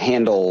didn't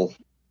handle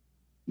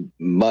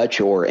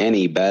much or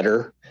any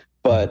better,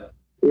 but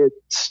it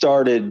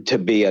started to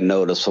be a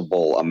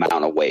noticeable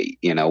amount of weight.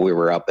 We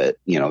were up at,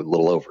 a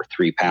little over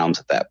 3 pounds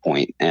at that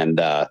point. And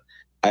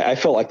I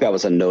felt like that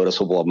was a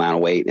noticeable amount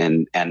of weight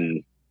and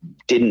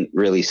didn't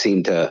really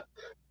seem to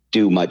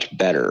do much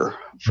better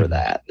for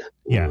that.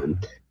 Yeah.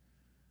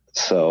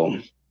 So,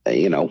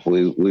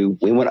 we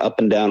went up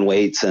and down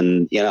weights,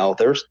 and,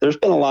 there's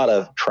been a lot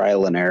of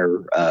trial and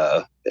error,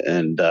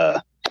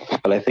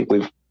 but I think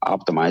we've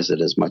optimized it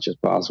as much as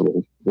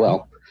possible.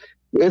 Well,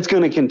 it's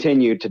going to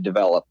continue to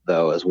develop,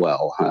 though, as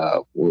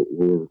well.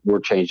 We're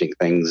changing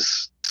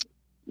things,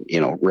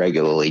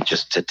 regularly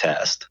just to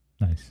test.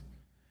 Nice.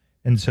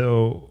 And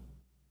so,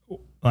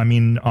 I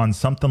mean, on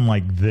something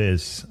like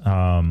this,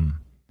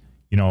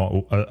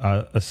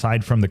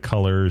 aside from the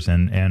colors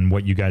and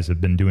what you guys have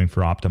been doing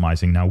for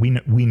optimizing, now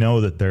we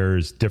know that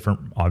there's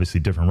obviously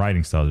different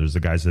riding styles. There's the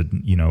guys that,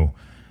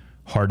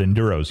 hard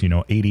enduros,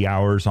 80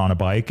 hours on a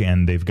bike,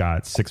 and they've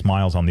got 6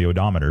 miles on the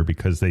odometer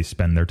because they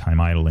spend their time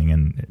idling,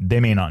 and they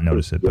may not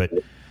notice it, but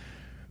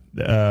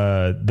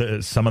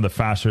some of the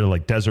faster,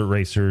 like desert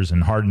racers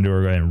and hard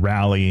enduro and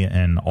rally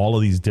and all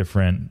of these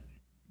different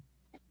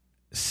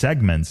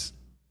segments,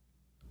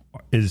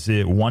 is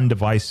it one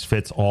device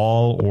fits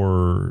all,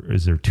 or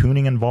is there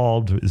tuning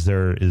involved? Is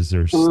there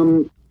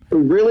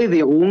really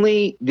the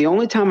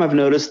only time I've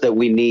noticed that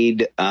we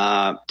need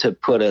to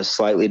put a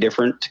slightly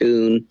different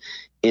tune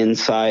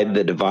inside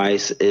the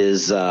device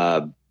is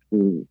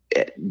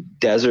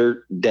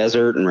desert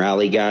and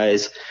rally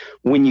guys.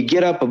 When you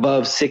get up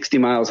above 60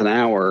 miles an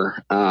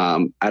hour,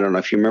 I don't know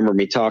if you remember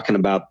me talking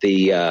about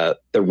the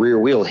rear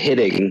wheel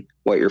hitting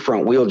what your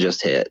front wheel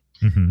just hit.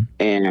 Mm-hmm.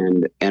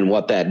 And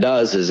what that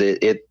does is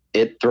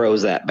it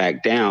throws that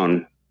back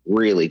down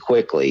really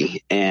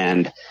quickly.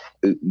 And,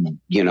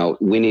 you know,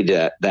 we need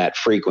that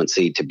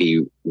frequency to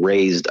be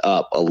raised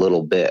up a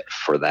little bit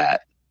for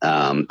that,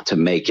 to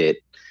make it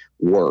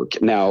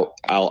work. Now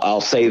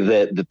I'll say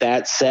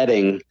that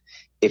setting,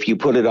 if you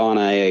put it on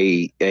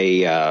a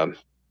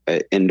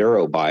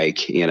enduro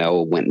bike, you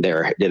know, went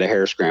there, did a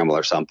hare scramble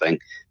or something,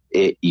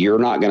 you're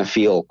not going to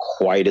feel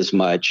quite as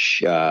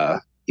much,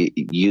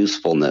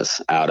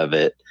 usefulness out of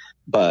it.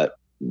 But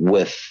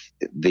with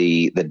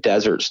the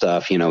desert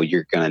stuff, you know,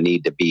 you're going to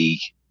need to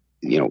be,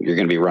 you know, you're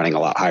going to be running a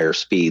lot higher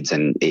speeds,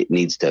 and it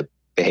needs to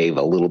behave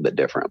a little bit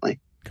differently.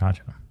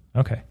 Gotcha.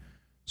 Okay.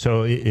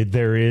 So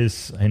there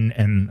is,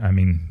 and I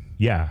mean,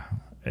 yeah,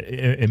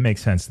 it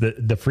makes sense.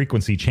 The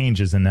frequency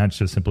changes, and that's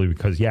just simply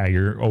because, yeah,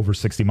 you're over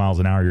 60 miles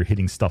an hour, you're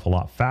hitting stuff a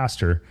lot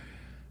faster.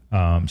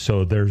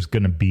 So there's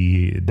got to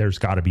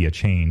be a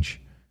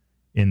change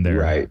in there,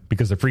 right?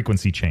 Because the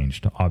frequency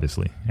changed,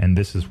 obviously, and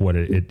this is what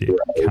it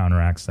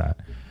counteracts that.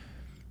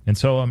 And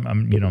so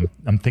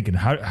I'm thinking,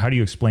 how do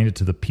you explain it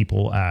to the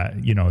people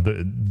at, you know,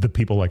 the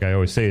people, like I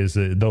always say, is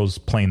those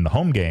playing the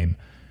home game,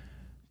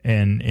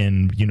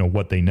 and you know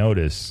what they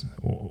notice,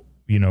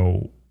 you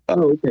know.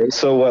 Oh, okay.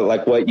 So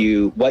what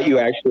you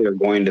actually are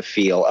going to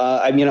feel?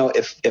 You know,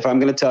 if I'm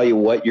going to tell you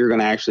what you're going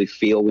to actually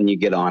feel when you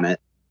get on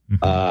it,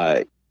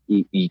 mm-hmm.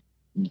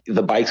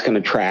 The bike's going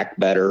to track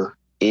better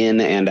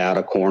in and out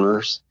of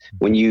corners.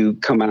 When you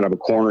come out of a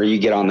corner, you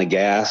get on the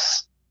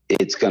gas,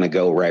 it's going to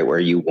go right where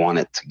you want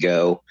it to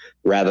go,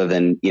 rather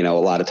than, you know,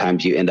 a lot of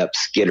times you end up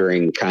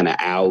skittering kind of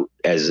out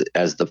as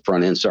the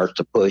front end starts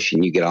to push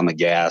and you get on the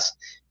gas.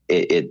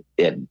 It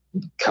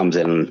comes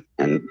in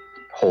and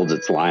holds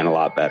its line a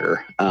lot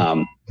better.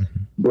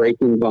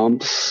 Braking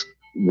bumps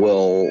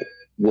will,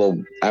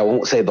 I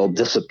won't say they'll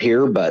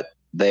disappear, but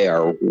they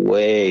are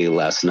way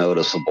less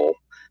noticeable.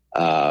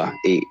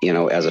 You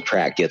know, as a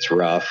track gets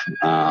rough,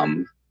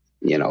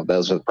 you know,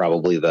 those are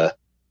probably the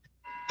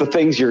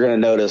things you're going to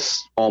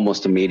notice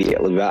almost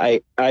immediately.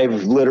 I've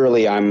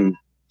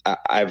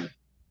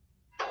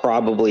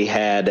probably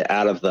had,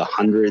 out of the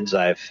hundreds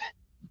I've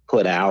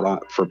put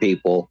out for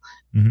people,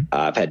 mm-hmm.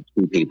 I've had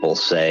 2 people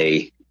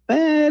say, I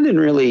didn't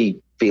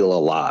really feel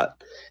a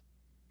lot.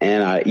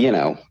 And you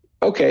know,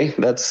 okay,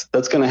 that's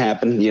going to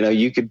happen. You know,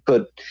 you could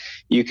put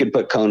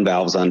cone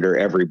valves under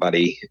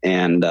everybody,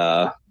 and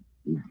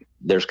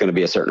there's going to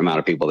be a certain amount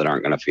of people that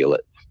aren't going to feel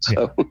it.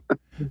 So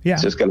yeah,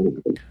 it's just going to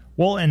happen.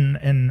 Well,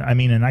 and I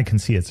mean, and I can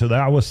see it. So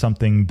that was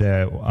something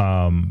that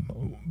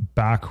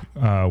back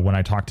when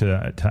I talked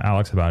to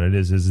Alex about it,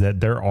 is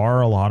that there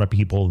are a lot of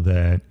people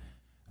that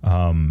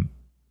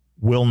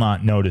will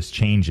not notice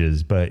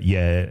changes, but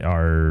yet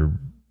are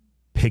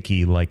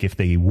picky, like if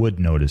they would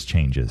notice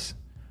changes,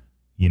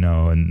 you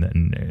know,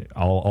 and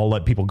I'll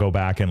let people go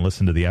back and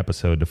listen to the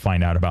episode to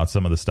find out about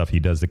some of the stuff he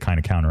does to kind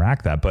of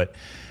counteract that. But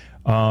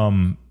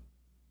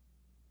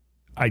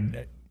I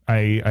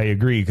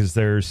agree,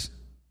 because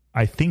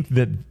I think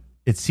that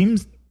it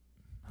seems,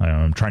 I don't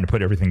know, I'm trying to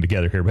put everything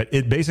together here, but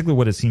basically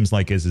what it seems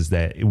like is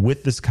that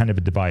with this kind of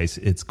a device,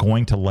 it's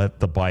going to let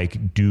the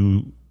bike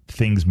do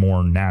things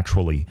more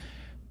naturally.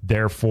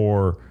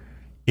 Therefore,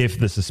 if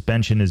the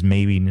suspension is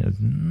maybe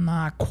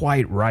not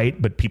quite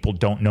right, but people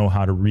don't know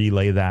how to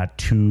relay that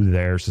to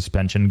their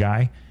suspension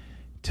guy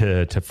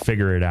to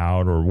figure it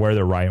out, or where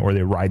they're riding, or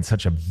they ride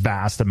such a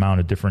vast amount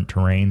of different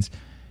terrains,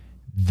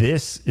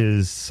 this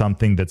is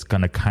something that's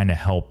going to kind of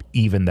help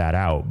even that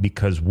out,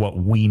 because what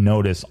we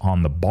notice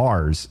on the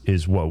bars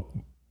is what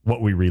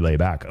we relay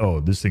back. Oh,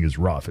 this thing is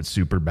rough. It's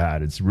super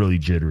bad. It's really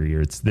jittery,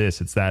 or it's this,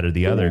 it's that, or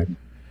the other.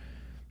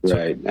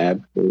 Right.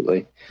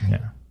 Absolutely.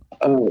 Yeah.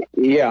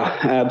 Yeah,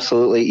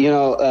 absolutely. You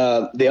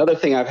know, the other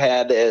thing I've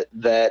had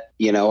that,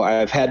 you know,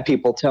 I've had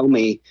people tell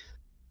me,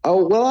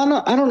 oh,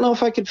 well, I don't know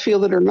if I could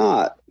feel it or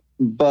not,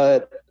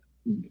 but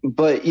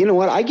you know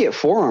what? I get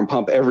forearm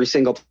pump every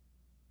single time.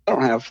 I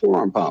don't have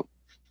forearm pump.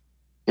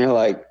 You're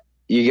like,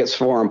 you get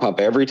forearm pump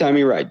every time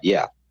you ride.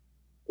 Yeah.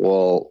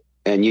 Well,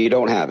 and you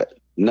don't have it.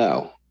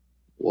 No.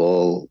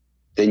 Well,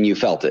 then you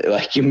felt it.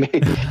 Like you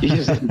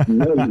just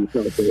know you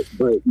felt it,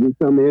 but you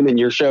come in and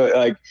you're showing,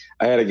 like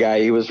I had a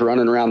guy, he was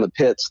running around the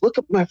pits. Look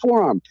at my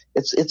forearm.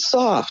 It's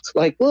soft.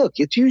 Like, look,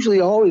 it's usually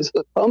always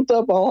pumped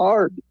up all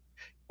hard.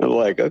 I'm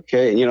like,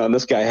 okay. You know, and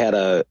this guy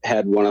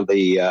had one of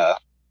the,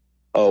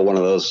 one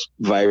of those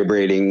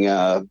vibrating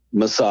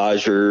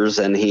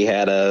massagers, and he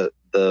had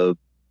the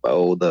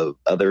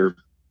other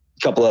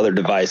couple other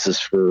devices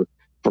for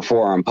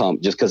forearm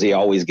pump, just because he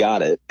always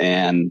got it,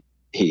 and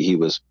he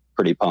was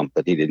pretty pumped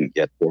that he didn't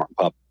get forearm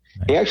pump.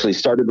 He actually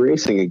started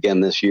racing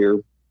again this year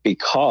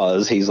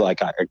because he's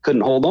like, I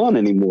couldn't hold on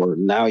anymore.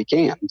 Now he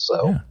can.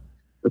 So yeah.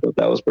 I thought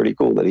that was pretty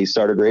cool that he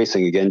started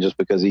racing again just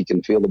because he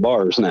can feel the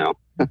bars now.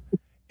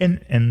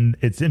 And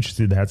it's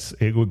interesting.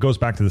 It goes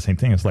back to the same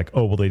thing. It's like,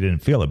 oh, well, they didn't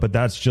feel it, but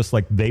that's just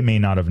like, they may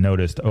not have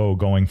noticed,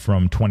 going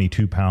from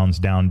 22 pounds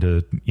down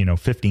to,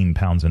 15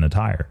 pounds in a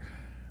tire,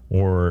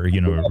 or,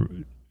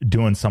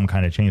 doing some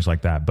kind of change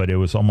like that. But it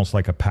was almost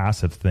like a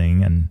passive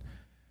thing.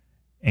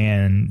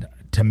 And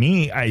to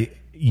me,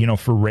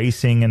 for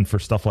racing and for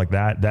stuff like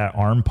that, that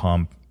arm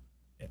pump,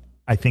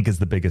 I think, is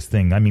the biggest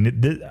thing. I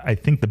mean, I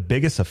think the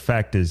biggest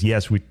effect is,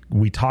 yes,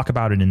 we talk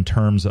about it in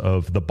terms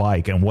of the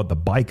bike and what the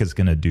bike is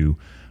going to do,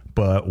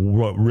 but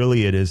what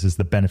really it is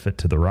the benefit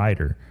to the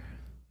rider.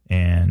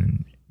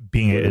 And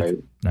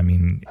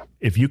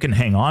if you can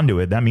hang on to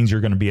it, that means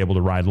you're going to be able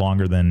to ride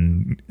longer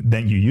than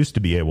you used to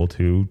be able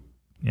to.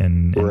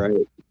 And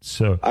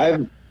so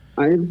I've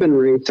been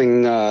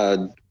racing,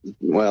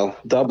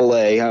 double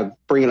A, I'm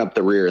bringing up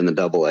the rear in the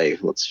double A,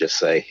 let's just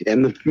say,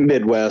 in the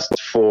Midwest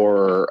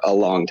for a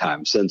long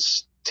time.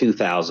 Since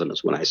 2000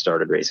 is when I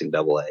started racing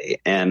double A.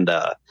 And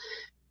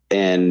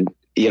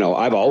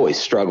I've always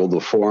struggled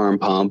with forearm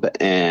pump,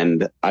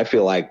 and I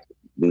feel like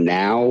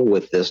now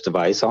with this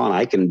device on,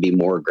 I can be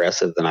more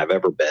aggressive than I've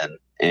ever been.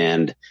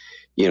 And,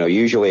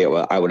 usually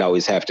I would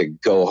always have to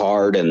go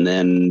hard and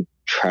then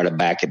try to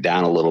back it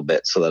down a little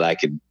bit so that I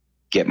could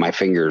get my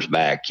fingers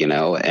back,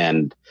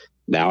 and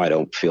now I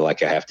don't feel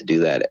like I have to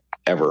do that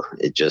ever.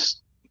 It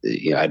just,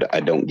 I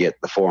don't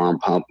get the forearm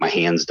pump. My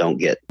hands don't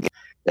get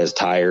as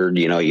tired.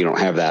 You don't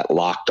have that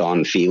locked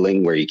on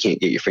feeling where you can't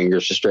get your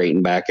fingers to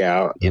straighten back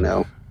out,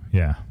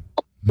 Yeah.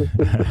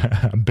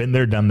 I've been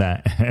there, done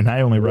that. And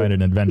I only ride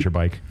an adventure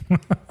bike.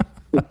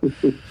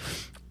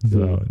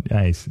 So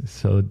nice.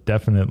 So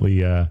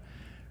definitely, man,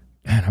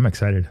 I'm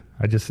excited.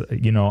 I just,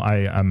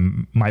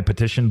 I'm my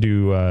petition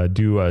to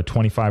do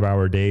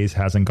 25-hour days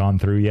hasn't gone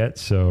through yet.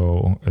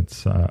 So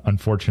it's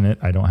unfortunate.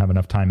 I don't have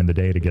enough time in the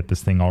day to get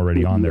this thing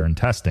already on there and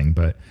testing,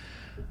 but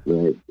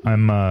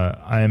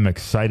I'm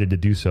excited to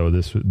do so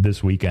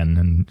this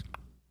weekend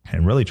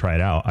and really try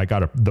it out. I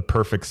got the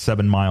perfect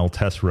 7-mile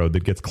test road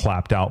that gets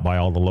clapped out by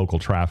all the local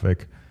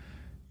traffic.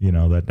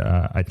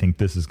 I think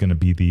this is going to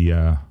be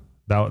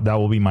that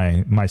will be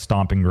my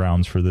stomping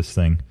grounds for this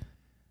thing.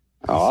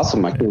 Oh,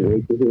 awesome. I can't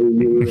wait to hear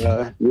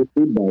your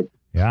feedback.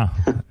 Yeah.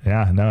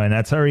 No, and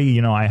that's already,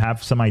 I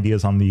have some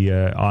ideas on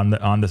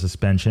the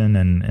suspension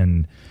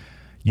and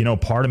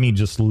part of me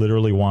just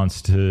literally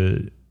wants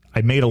to,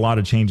 I made a lot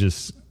of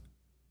changes.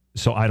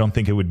 So I don't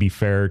think it would be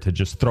fair to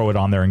just throw it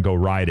on there and go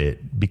ride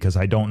it, because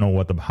I don't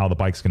know how the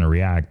bike's going to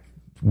react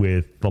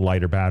with the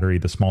lighter battery,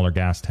 the smaller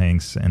gas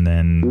tanks. And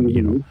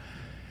then,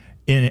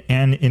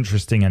 and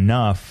interesting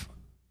enough,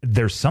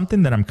 there's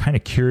something that I'm kind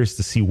of curious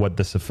to see what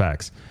this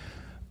affects.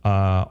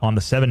 On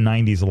the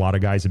 790s, a lot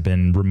of guys have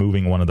been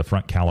removing one of the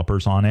front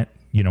calipers on it,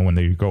 when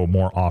they go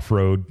more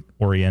off-road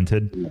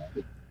oriented.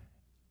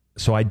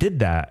 So I did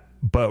that,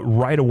 but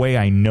right away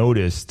I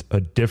noticed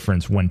a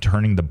difference when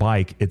turning the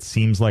bike. It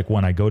seems like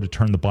when I go to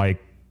turn the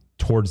bike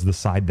towards the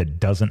side that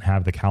doesn't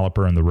have the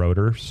caliper and the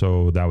rotor,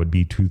 so that would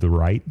be to the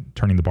right,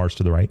 turning the bars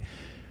to the right,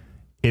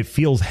 it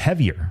feels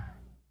heavier.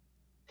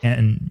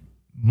 And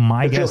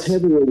my guess,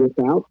 feels heavier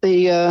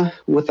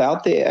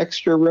without the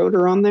extra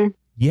rotor on there.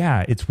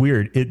 Yeah, it's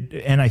weird.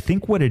 And I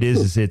think what it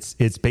is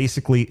it's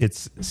basically,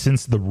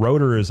 since the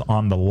rotor is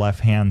on the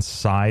left-hand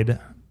side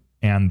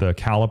and the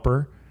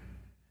caliper,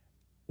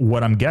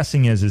 what I'm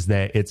guessing is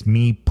that it's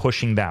me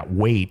pushing that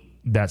weight,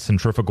 that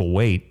centrifugal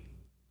weight,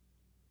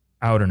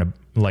 out on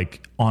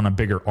a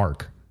bigger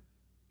arc.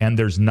 And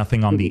there's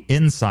nothing on the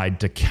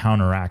inside to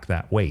counteract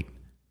that weight.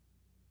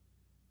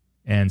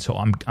 And so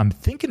I'm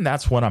thinking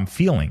that's what I'm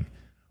feeling,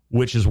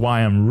 which is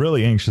why I'm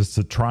really anxious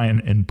to try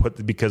and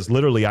because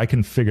literally I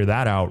can figure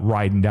that out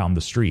riding down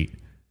the street.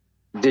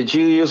 Did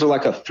you use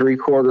like a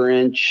 3/4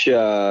 inch,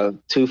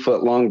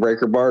 2-foot long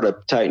breaker bar to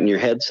tighten your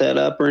headset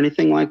up or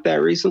anything like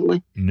that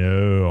recently?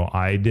 No,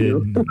 I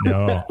didn't.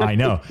 No, I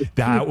know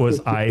that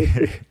was, I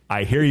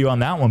hear you on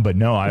that one, but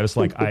no, I was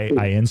like,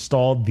 I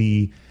installed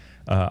to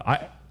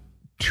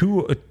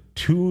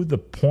the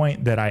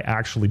point that I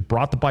actually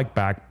brought the bike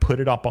back,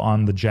 put it up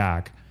on the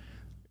jack,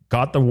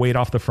 got the weight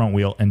off the front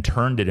wheel and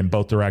turned it in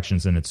both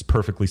directions, and it's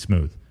perfectly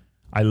smooth.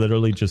 I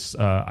literally just,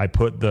 I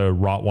put the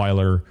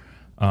Rottweiler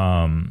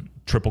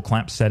triple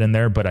clamp set in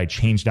there, but I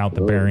changed out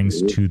the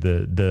bearings to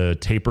the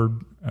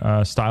tapered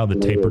style, the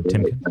tapered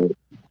Timken,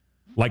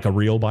 like a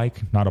real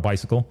bike, not a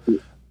bicycle.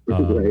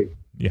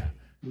 Yeah.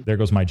 There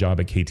goes my job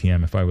at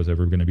KTM if I was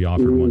ever going to be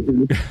offered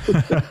one.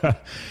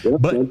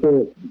 But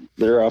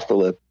they're off the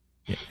lip.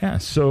 Yeah.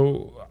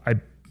 So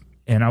I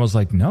was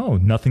like, no,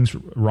 nothing's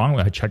wrong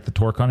with it. I checked the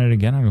torque on it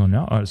again. I go,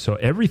 no. So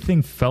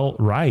everything felt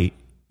right,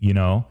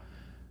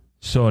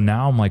 So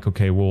now I'm like,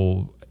 okay,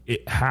 well,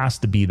 it has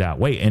to be that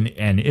weight.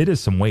 And it is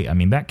some weight. I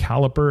mean, that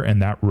caliper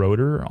and that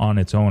rotor on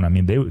its own, I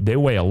mean, they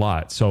weigh a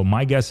lot. So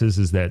my guess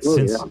is that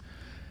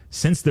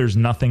since there's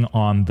nothing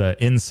on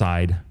the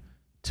inside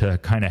to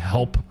kind of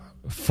help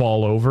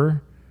fall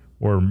over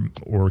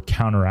or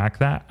counteract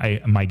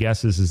that. My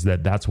guess is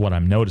that that's what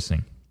I'm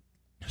noticing.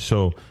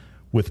 So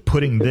with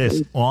putting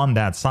this on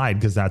that side,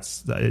 because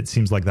it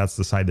seems like that's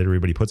the side that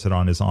everybody puts it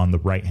on, is on the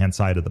right hand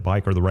side of the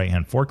bike, or the right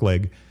hand fork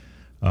leg.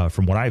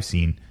 From what I've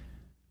seen,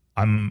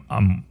 I'm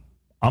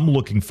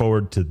looking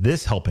forward to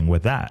this helping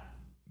with that,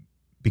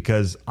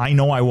 because I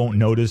know I won't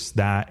notice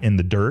that in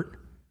the dirt,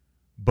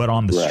 but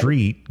on the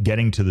street,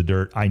 getting to the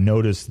dirt, I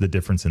notice the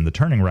difference in the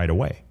turning right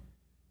away.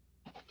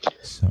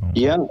 So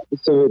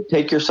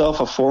take yourself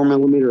a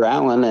 4mm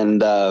Allen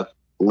and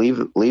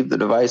leave the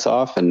device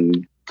off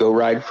and go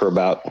ride for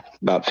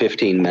about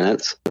 15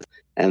 minutes,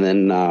 and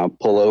then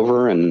pull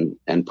over and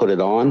put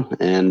it on,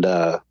 and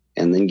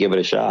then give it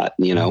a shot.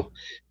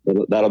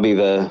 That'll be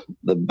the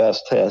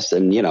best test.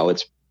 And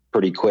it's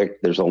pretty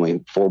quick. There's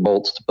only 4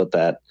 bolts to put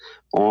that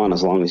on,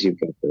 as long as you've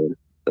got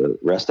the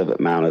rest of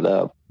it mounted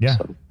up. Yeah.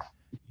 So.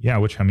 Yeah.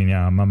 Which, I mean,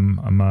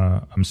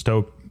 I'm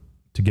stoked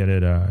to get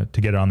it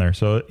on there.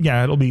 So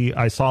yeah, it'll be,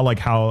 I saw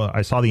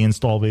the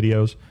install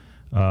videos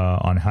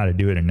on how to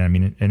do it. And I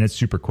mean, and it's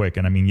super quick.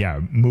 And I mean,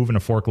 yeah, moving a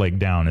fork leg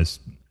down is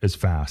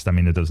fast. I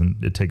mean,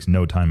 it takes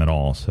no time at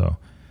all. So,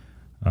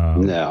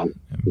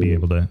 be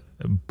able to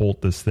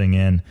bolt this thing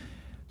in.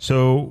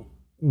 So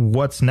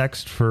what's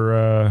next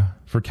for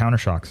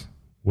Countershocks?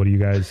 What are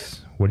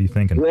you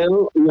thinking?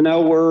 Well,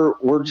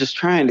 we're just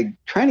trying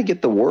to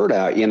get the word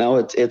out.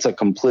 It's a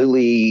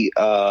completely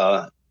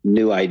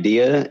new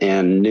idea,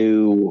 and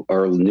new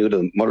to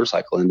the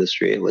motorcycle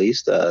industry, at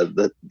least.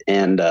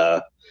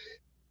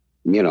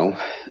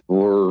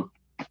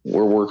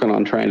 We're working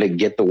on trying to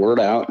get the word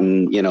out,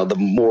 and the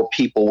more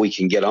people we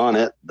can get on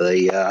it,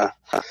 the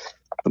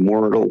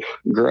more it'll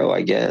grow,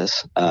 I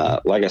guess.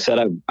 Like I said,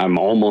 I'm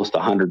almost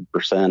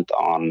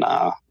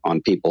 100%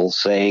 on people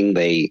saying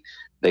they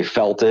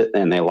felt it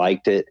and they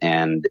liked it,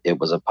 and it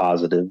was a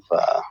positive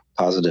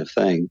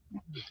thing.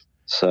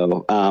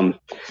 So,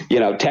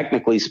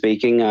 technically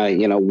speaking,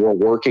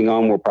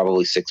 we're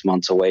probably 6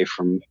 months away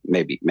from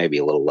maybe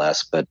a little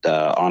less, but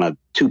on a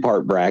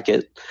 2-part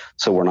bracket.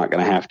 So we're not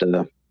going to have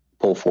to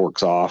pull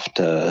forks off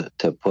to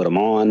put them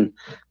on.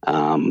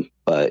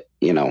 But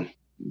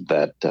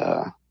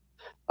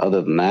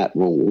other than that,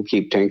 we'll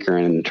keep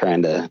tinkering and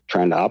trying to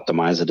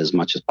optimize it as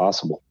much as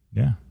possible.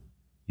 Yeah.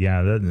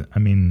 Yeah. I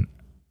mean,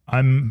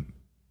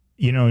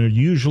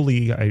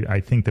 usually I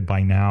think that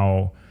by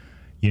now,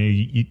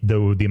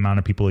 the amount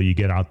of people that you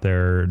get out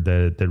there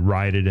that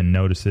ride it and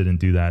notice it and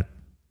do that,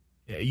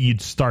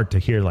 you'd start to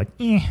hear like,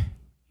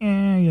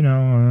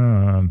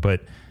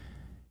 but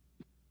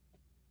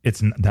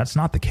that's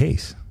not the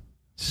case.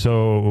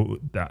 So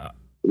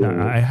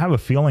I have a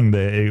feeling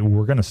that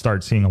we're going to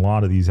start seeing a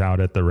lot of these out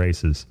at the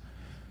races.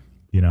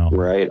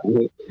 Right.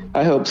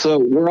 I hope so.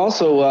 We're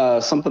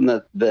also something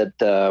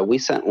that we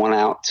sent one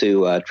out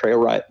to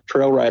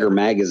Trail Rider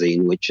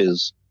Magazine, which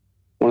is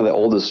one of the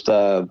oldest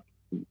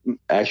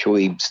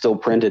actually still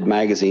printed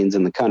magazines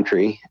in the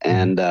country,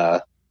 and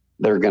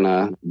they're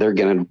gonna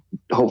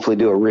hopefully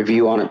do a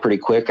review on it pretty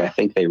quick. I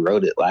think they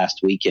wrote it last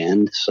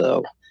weekend,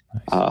 so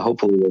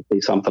hopefully we'll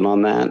see something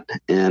on that.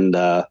 And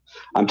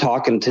I'm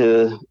talking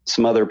to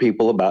some other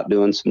people about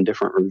doing some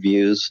different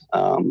reviews.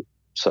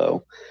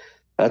 So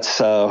that's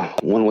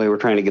one way we're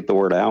trying to get the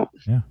word out.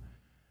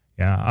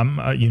 Yeah. I'm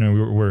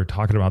we're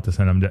talking about this,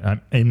 and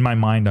I'm in my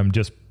mind, I'm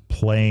just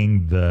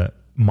playing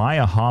my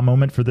aha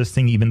moment for this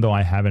thing, even though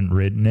I haven't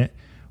ridden it,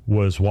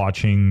 was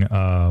watching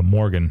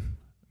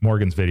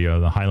Morgan's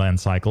video, the Highland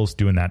Cycles,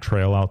 doing that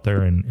trail out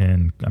there,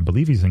 and I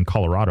believe he's in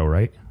Colorado,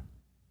 right?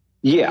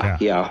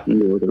 Yeah.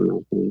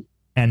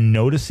 And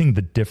noticing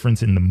the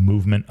difference in the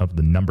movement of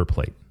the number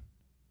plate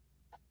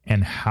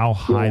and how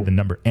high the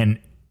number,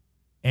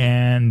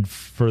 and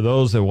for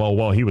those that,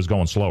 well, he was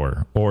going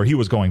slower or he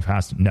was going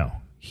fast. No,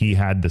 he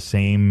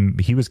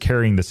was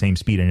carrying the same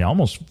speed, and it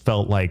almost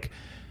felt like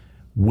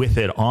with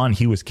it on,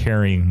 he was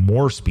carrying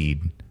more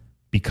speed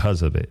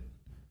because of it.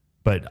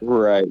 But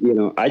right,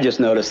 I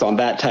just noticed on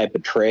that type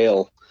of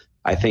trail,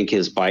 I think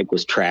his bike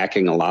was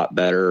tracking a lot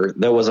better.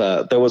 There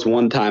was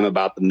one time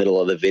about the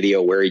middle of the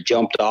video where he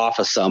jumped off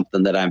of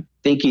something that I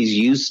think he's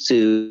used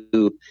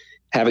to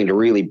having to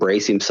really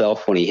brace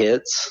himself when he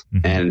hits,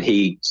 and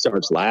he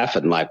starts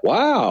laughing like,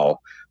 "Wow,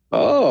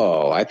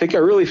 oh, I think I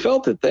really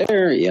felt it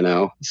there,"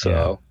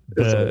 So.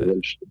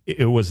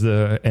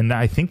 Yeah. And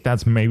I think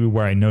that's maybe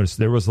where I noticed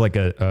there was like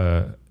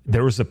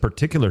there was a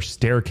particular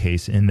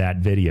staircase in that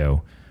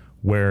video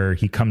where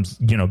he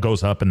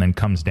goes up and then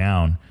comes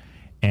down.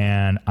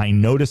 And I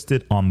noticed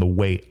it on the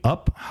way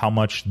up, how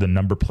much the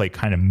number plate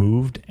kind of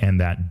moved, and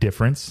that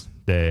difference,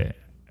 the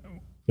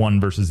one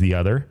versus the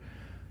other.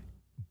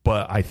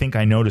 But I think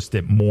I noticed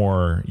it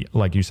more,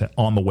 like you said,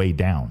 on the way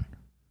down.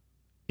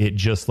 It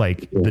just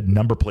the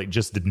number plate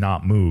just did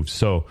not move.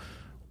 So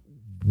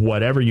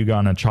whatever you're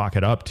going to chalk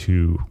it up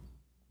to,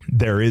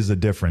 there is a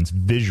difference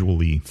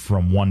visually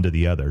from one to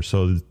the other.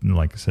 So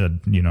like I said,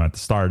 at the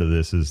start of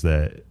this, is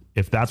that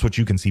if that's what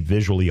you can see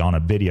visually on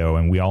a video,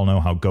 and we all know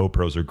how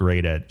GoPros are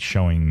great at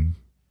showing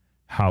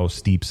how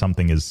steep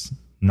something is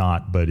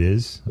not, but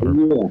is.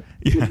 Or,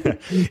 yeah.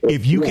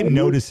 If you can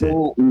notice it.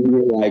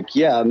 You're like,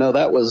 yeah, no,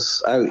 that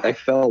was, I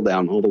fell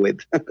down all the way.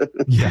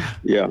 Yeah.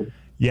 Yeah.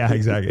 Yeah,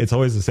 exactly. It's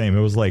always the same. It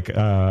was like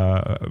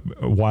a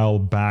while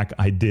back.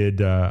 I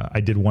did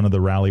one of the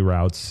rally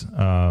routes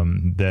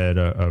that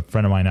a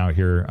friend of mine out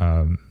here,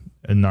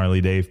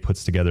 Gnarly Dave,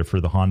 puts together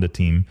for the Honda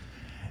team,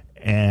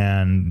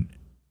 and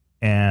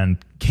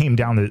came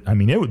down the. I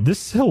mean,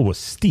 this hill was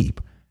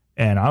steep,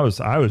 and I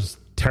was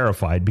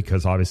terrified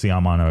because obviously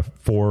I'm on a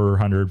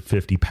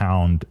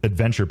 450-pound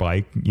adventure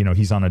bike. You know,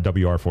 he's on a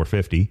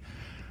WR450,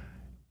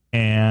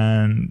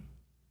 and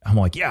I'm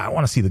like, yeah, I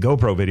want to see the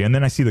GoPro video. And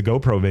then I see the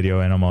GoPro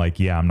video and I'm like,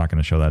 yeah, I'm not going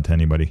to show that to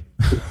anybody.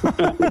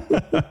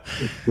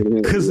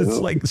 Because it's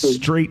like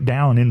straight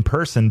down in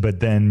person, but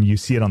then you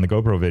see it on the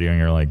GoPro video and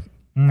you're like,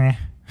 meh.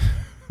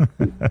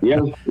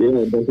 Yeah,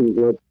 it doesn't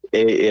look,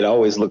 it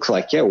always looks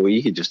like, yeah, well,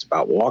 you could just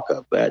about walk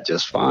up that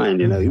just fine,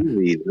 you know.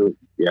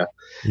 Yeah.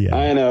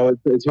 I know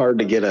it's hard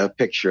to get a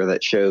picture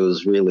that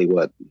shows really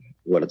what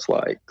it's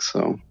like.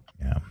 So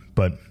yeah.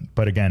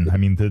 But again, I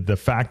mean, the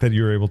fact that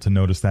you're able to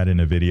notice that in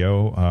a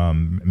video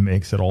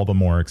makes it all the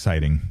more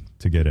exciting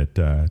to get it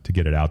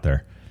out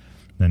there.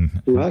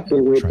 Then I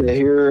can't wait to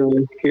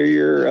hear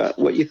your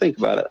what you think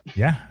about it.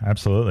 Yeah,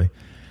 absolutely.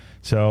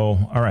 So,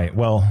 all right.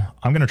 Well,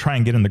 I'm going to try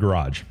and get in the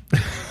garage.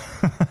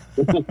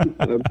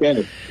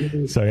 Okay.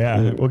 So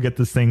yeah, we'll get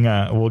this thing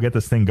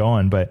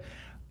going. But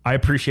I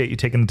appreciate you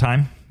taking the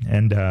time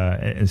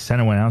and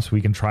sending one out so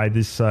we can try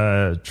this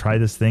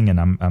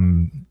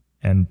thing.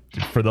 And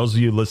for those of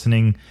you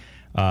listening,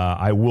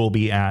 I will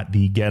be at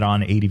the Get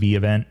On ADV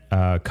event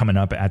coming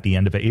up at the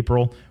end of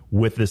April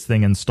with this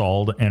thing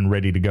installed and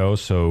ready to go.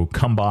 So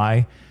come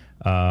by.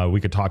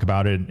 We could talk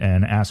about it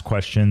and ask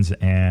questions.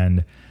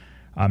 And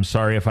I'm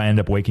sorry if I end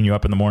up waking you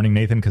up in the morning,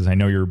 Nathan, because I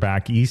know you're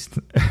back east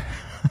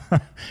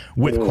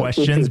with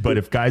questions. But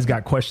if guys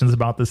got questions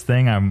about this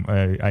thing,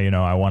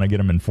 I want to get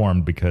them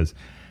informed because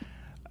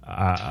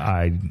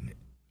I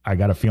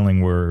got a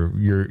feeling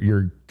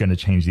you're going to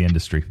change the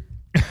industry.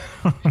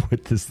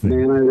 With this thing.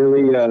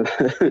 Man,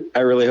 I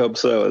really hope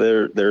so.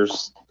 There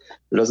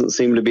doesn't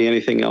seem to be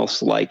anything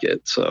else like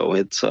it. So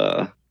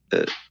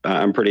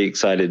I'm pretty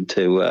excited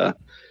to,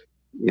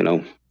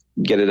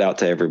 get it out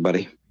to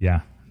everybody.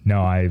 Yeah,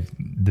 no,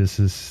 this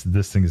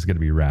thing is going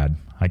to be rad.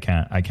 I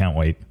can't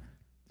wait.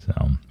 So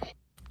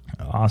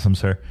awesome,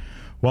 sir.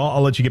 Well,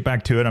 I'll let you get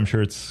back to it. I'm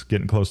sure it's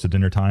getting close to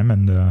dinner time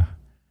and,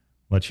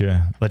 let you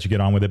get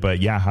on with it.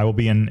 But yeah, I will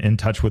be in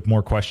touch with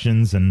more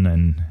questions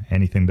and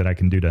anything that I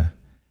can do to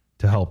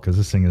help, because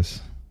this thing is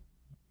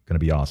going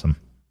to be awesome.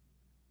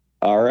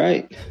 All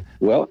right.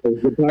 Well, it was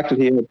good talking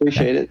to you. I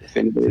appreciate it. If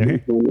anybody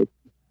wants to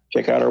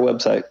check out our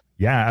website.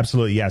 Yeah,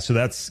 absolutely. Yeah. So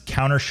that's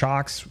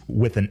Countershocks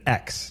with an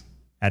X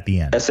at the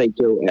end.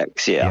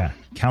 SHOX. Yeah.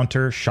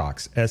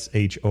 Countershocks,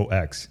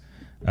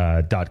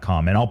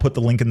 SHOX.com. And I'll put the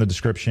link in the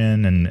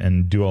description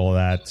and do all of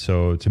that.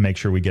 So to make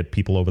sure we get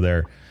people over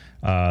there,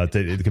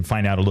 they can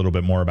find out a little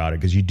bit more about it,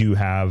 because you do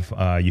have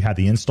you had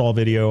the install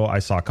video. I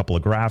saw a couple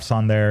of graphs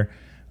on there.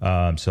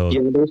 So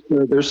yeah,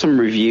 there's some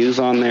reviews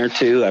on there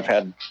too. I've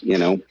had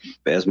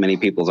as many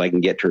people as I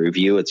can get to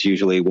review. It's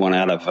usually one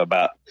out of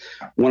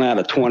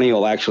 20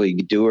 will actually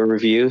do a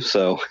review.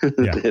 So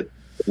yeah.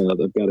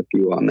 They've got a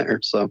few on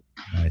there. So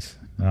nice.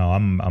 No,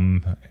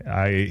 I'm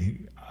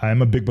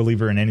a big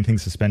believer in anything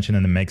suspension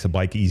and it makes a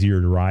bike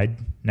easier to ride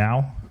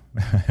now.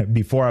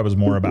 Before I was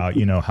more about,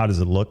 how does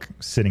it look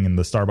sitting in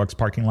the Starbucks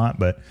parking lot,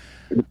 but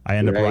I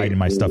end up riding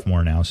my stuff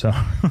more now. So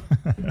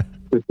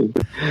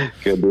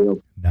good deal.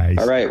 Nice.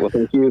 All right. Well,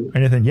 thank you.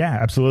 Anything? Yeah,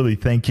 absolutely.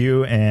 Thank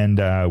you. And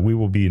we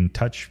will be in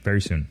touch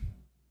very soon.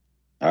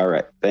 All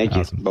right. Thank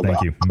you. Awesome.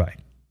 Thank you. Bye.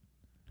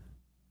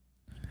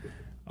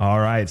 All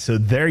right. So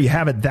there you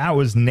have it. That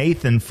was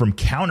Nathan from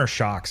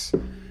Countershocks.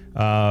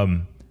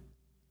 I'm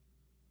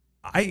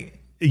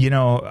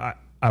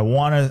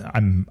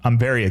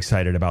very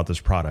excited about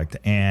this product.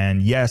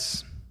 And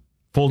yes,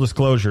 full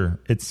disclosure,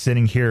 it's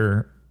sitting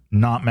here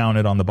not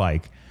mounted on the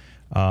bike.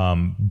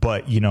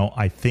 But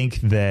I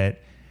think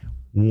that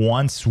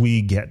once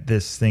we get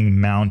this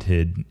thing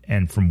mounted,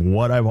 and from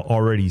what I've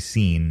already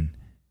seen,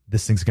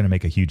 this thing's going to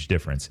make a huge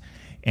difference.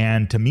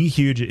 And to me,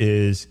 huge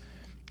is,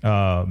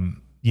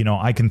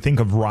 I can think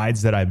of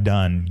rides that I've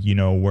done,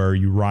 where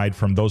you ride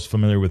from, those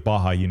familiar with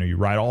Baja, you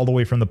ride all the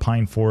way from the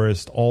pine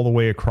forest, all the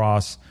way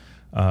across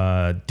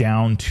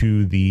down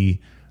to the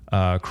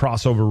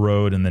crossover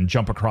road, and then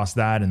jump across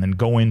that and then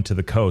go into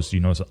the coast.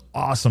 It's an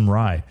awesome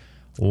ride.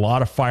 A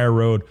lot of fire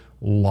road,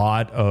 a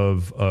lot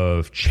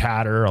of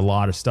chatter, a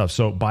lot of stuff.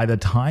 So by the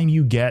time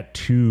you get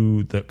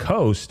to the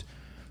coast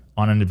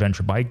on an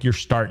adventure bike, you're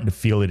starting to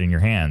feel it in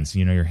your hands.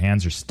 Your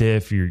hands are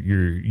stiff.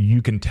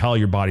 You can tell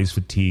your body's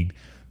fatigued.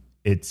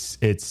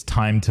 It's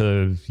time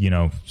to,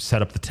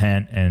 set up the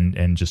tent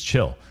and just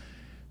chill.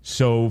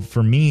 So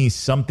for me,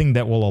 something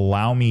that will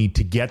allow me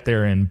to get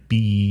there and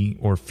be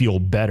or feel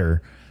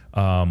better,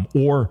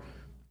 or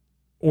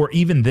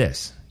even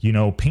this,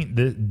 paint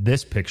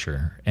this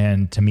picture.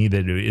 And to me,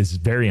 that is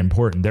very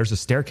important. There's a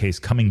staircase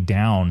coming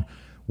down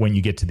when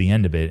you get to the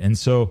end of it. And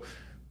so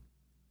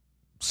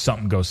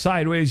something goes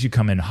sideways, you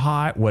come in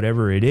hot,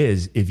 whatever it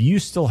is, if you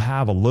still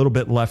have a little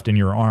bit left in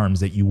your arms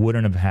that you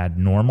wouldn't have had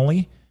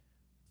normally,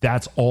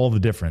 that's all the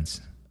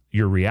difference.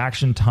 Your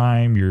reaction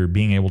time, your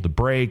being able to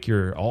brake,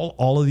 your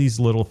all of these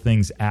little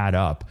things add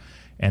up.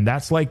 And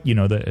that's like,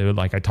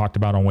 like I talked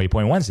about on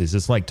Waypoint Wednesdays,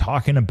 it's like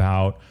talking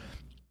about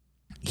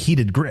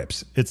heated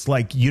grips. It's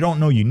like you don't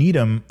know you need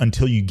them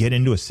until you get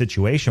into a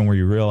situation where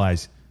you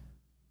realize,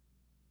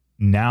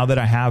 now that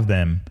I have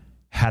them,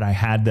 had I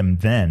had them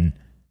then,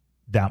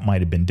 that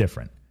might have been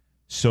different.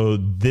 So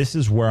this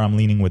is where I'm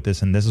leaning with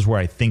this, and this is where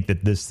I think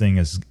that this thing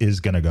is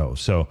going to go.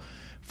 So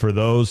for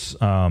those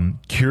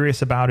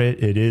curious about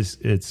it,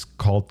 it's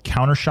called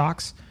Counter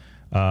Shocks,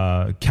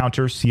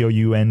 Counter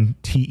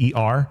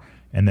COUNTER,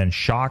 and then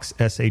Shocks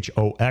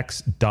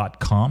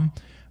SHOX.com.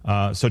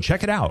 So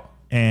check it out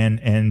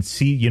and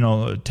see,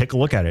 take a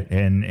look at it,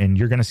 and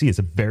you're going to see it's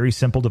a very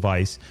simple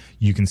device.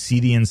 You can see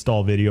the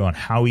install video on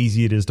how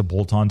easy it is to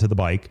bolt onto the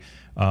bike.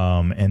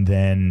 And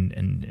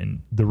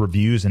then the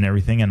reviews and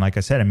everything. And like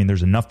I said, I mean,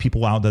 there's enough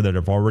people out there that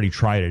have already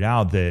tried it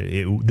out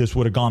that this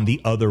would have gone the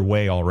other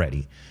way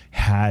already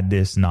had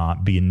this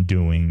not been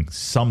doing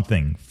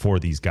something for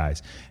these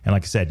guys. And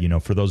like I said,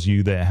 for those of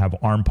you that have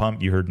arm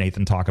pump, you heard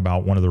Nathan talk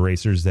about one of the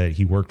racers that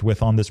he worked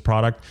with on this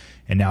product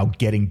and now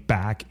getting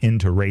back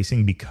into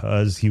racing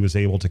because he was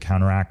able to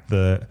counteract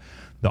the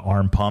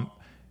arm pump.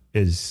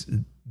 There's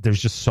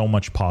just so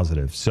much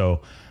positive.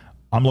 So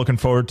I'm looking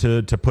forward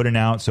to putting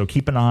out. So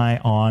keep an eye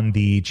on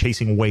the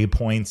Chasing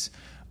Waypoints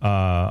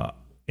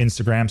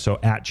Instagram. So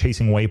at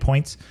Chasing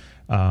Waypoints.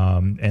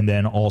 And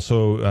then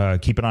also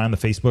keep an eye on the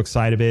Facebook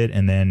side of it.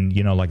 And then,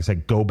 like I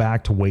said, go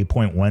back to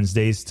Waypoint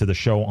Wednesdays to the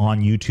show on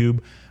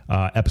YouTube.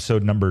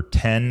 Episode number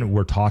 10,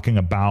 we're talking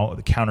about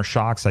the Counter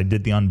Shocks. I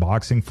did the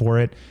unboxing for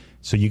it.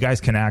 So you guys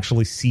can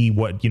actually see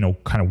what,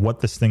 kind of what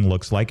this thing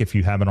looks like if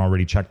you haven't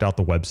already checked out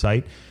the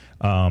website.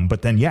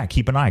 But then,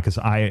 keep an eye because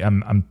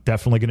I'm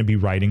definitely going to be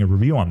writing a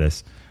review on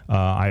this.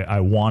 I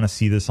want to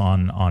see this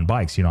on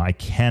bikes. I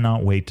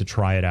cannot wait to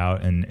try it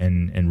out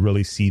and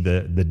really see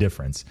the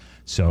difference.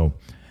 So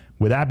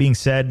with that being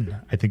said,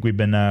 I think we've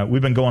been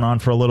going on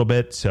for a little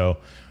bit. So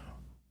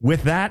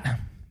with that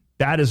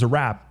is a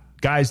wrap.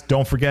 Guys,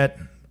 don't forget,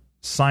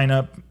 sign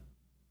up,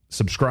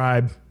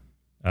 subscribe,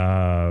 hit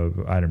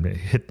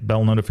the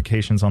bell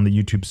notifications on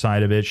the YouTube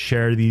side of it,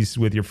 share these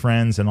with your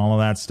friends and all of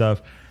that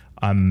stuff.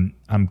 I'm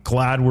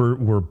glad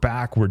we're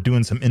back. We're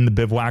doing some In the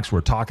Bivouacs.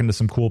 We're talking to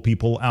some cool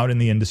people out in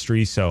the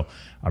industry. So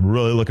I'm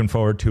really looking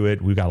forward to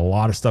it. We've got a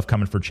lot of stuff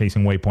coming for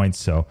Chasing Waypoints.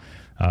 So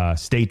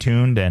stay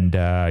tuned. And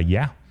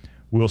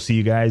we'll see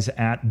you guys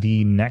at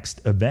the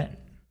next event.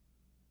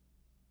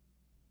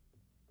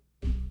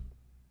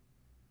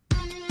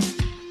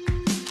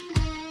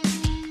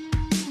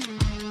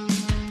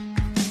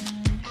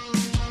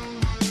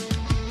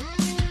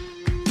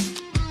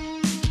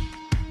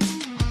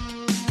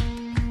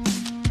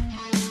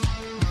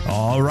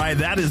 All right,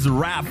 that is a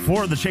wrap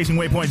for the Chasing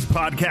Waypoints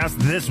podcast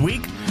this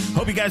week.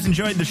 Hope you guys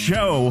enjoyed the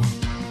show.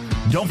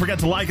 Don't forget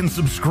to like and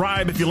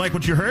subscribe if you like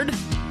what you heard.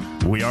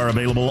 We are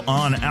available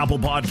on Apple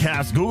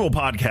Podcasts, Google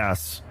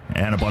Podcasts,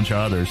 and a bunch of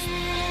others.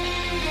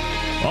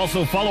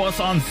 Also, follow us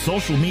on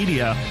social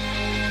media.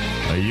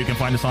 You can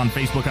find us on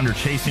Facebook under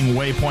Chasing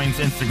Waypoints,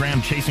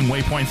 Instagram, Chasing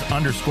Waypoints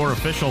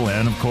 _official,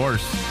 and of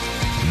course,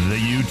 the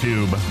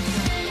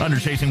YouTube under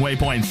Chasing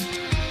Waypoints.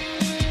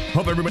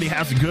 Hope everybody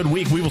has a good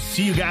week. We will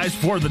see you guys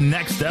for the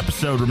next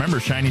episode. Remember,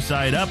 shiny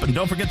side up, and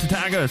don't forget to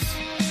tag us.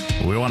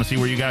 We want to see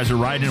where you guys are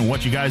riding and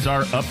what you guys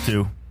are up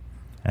to.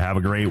 Have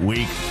a great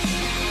week.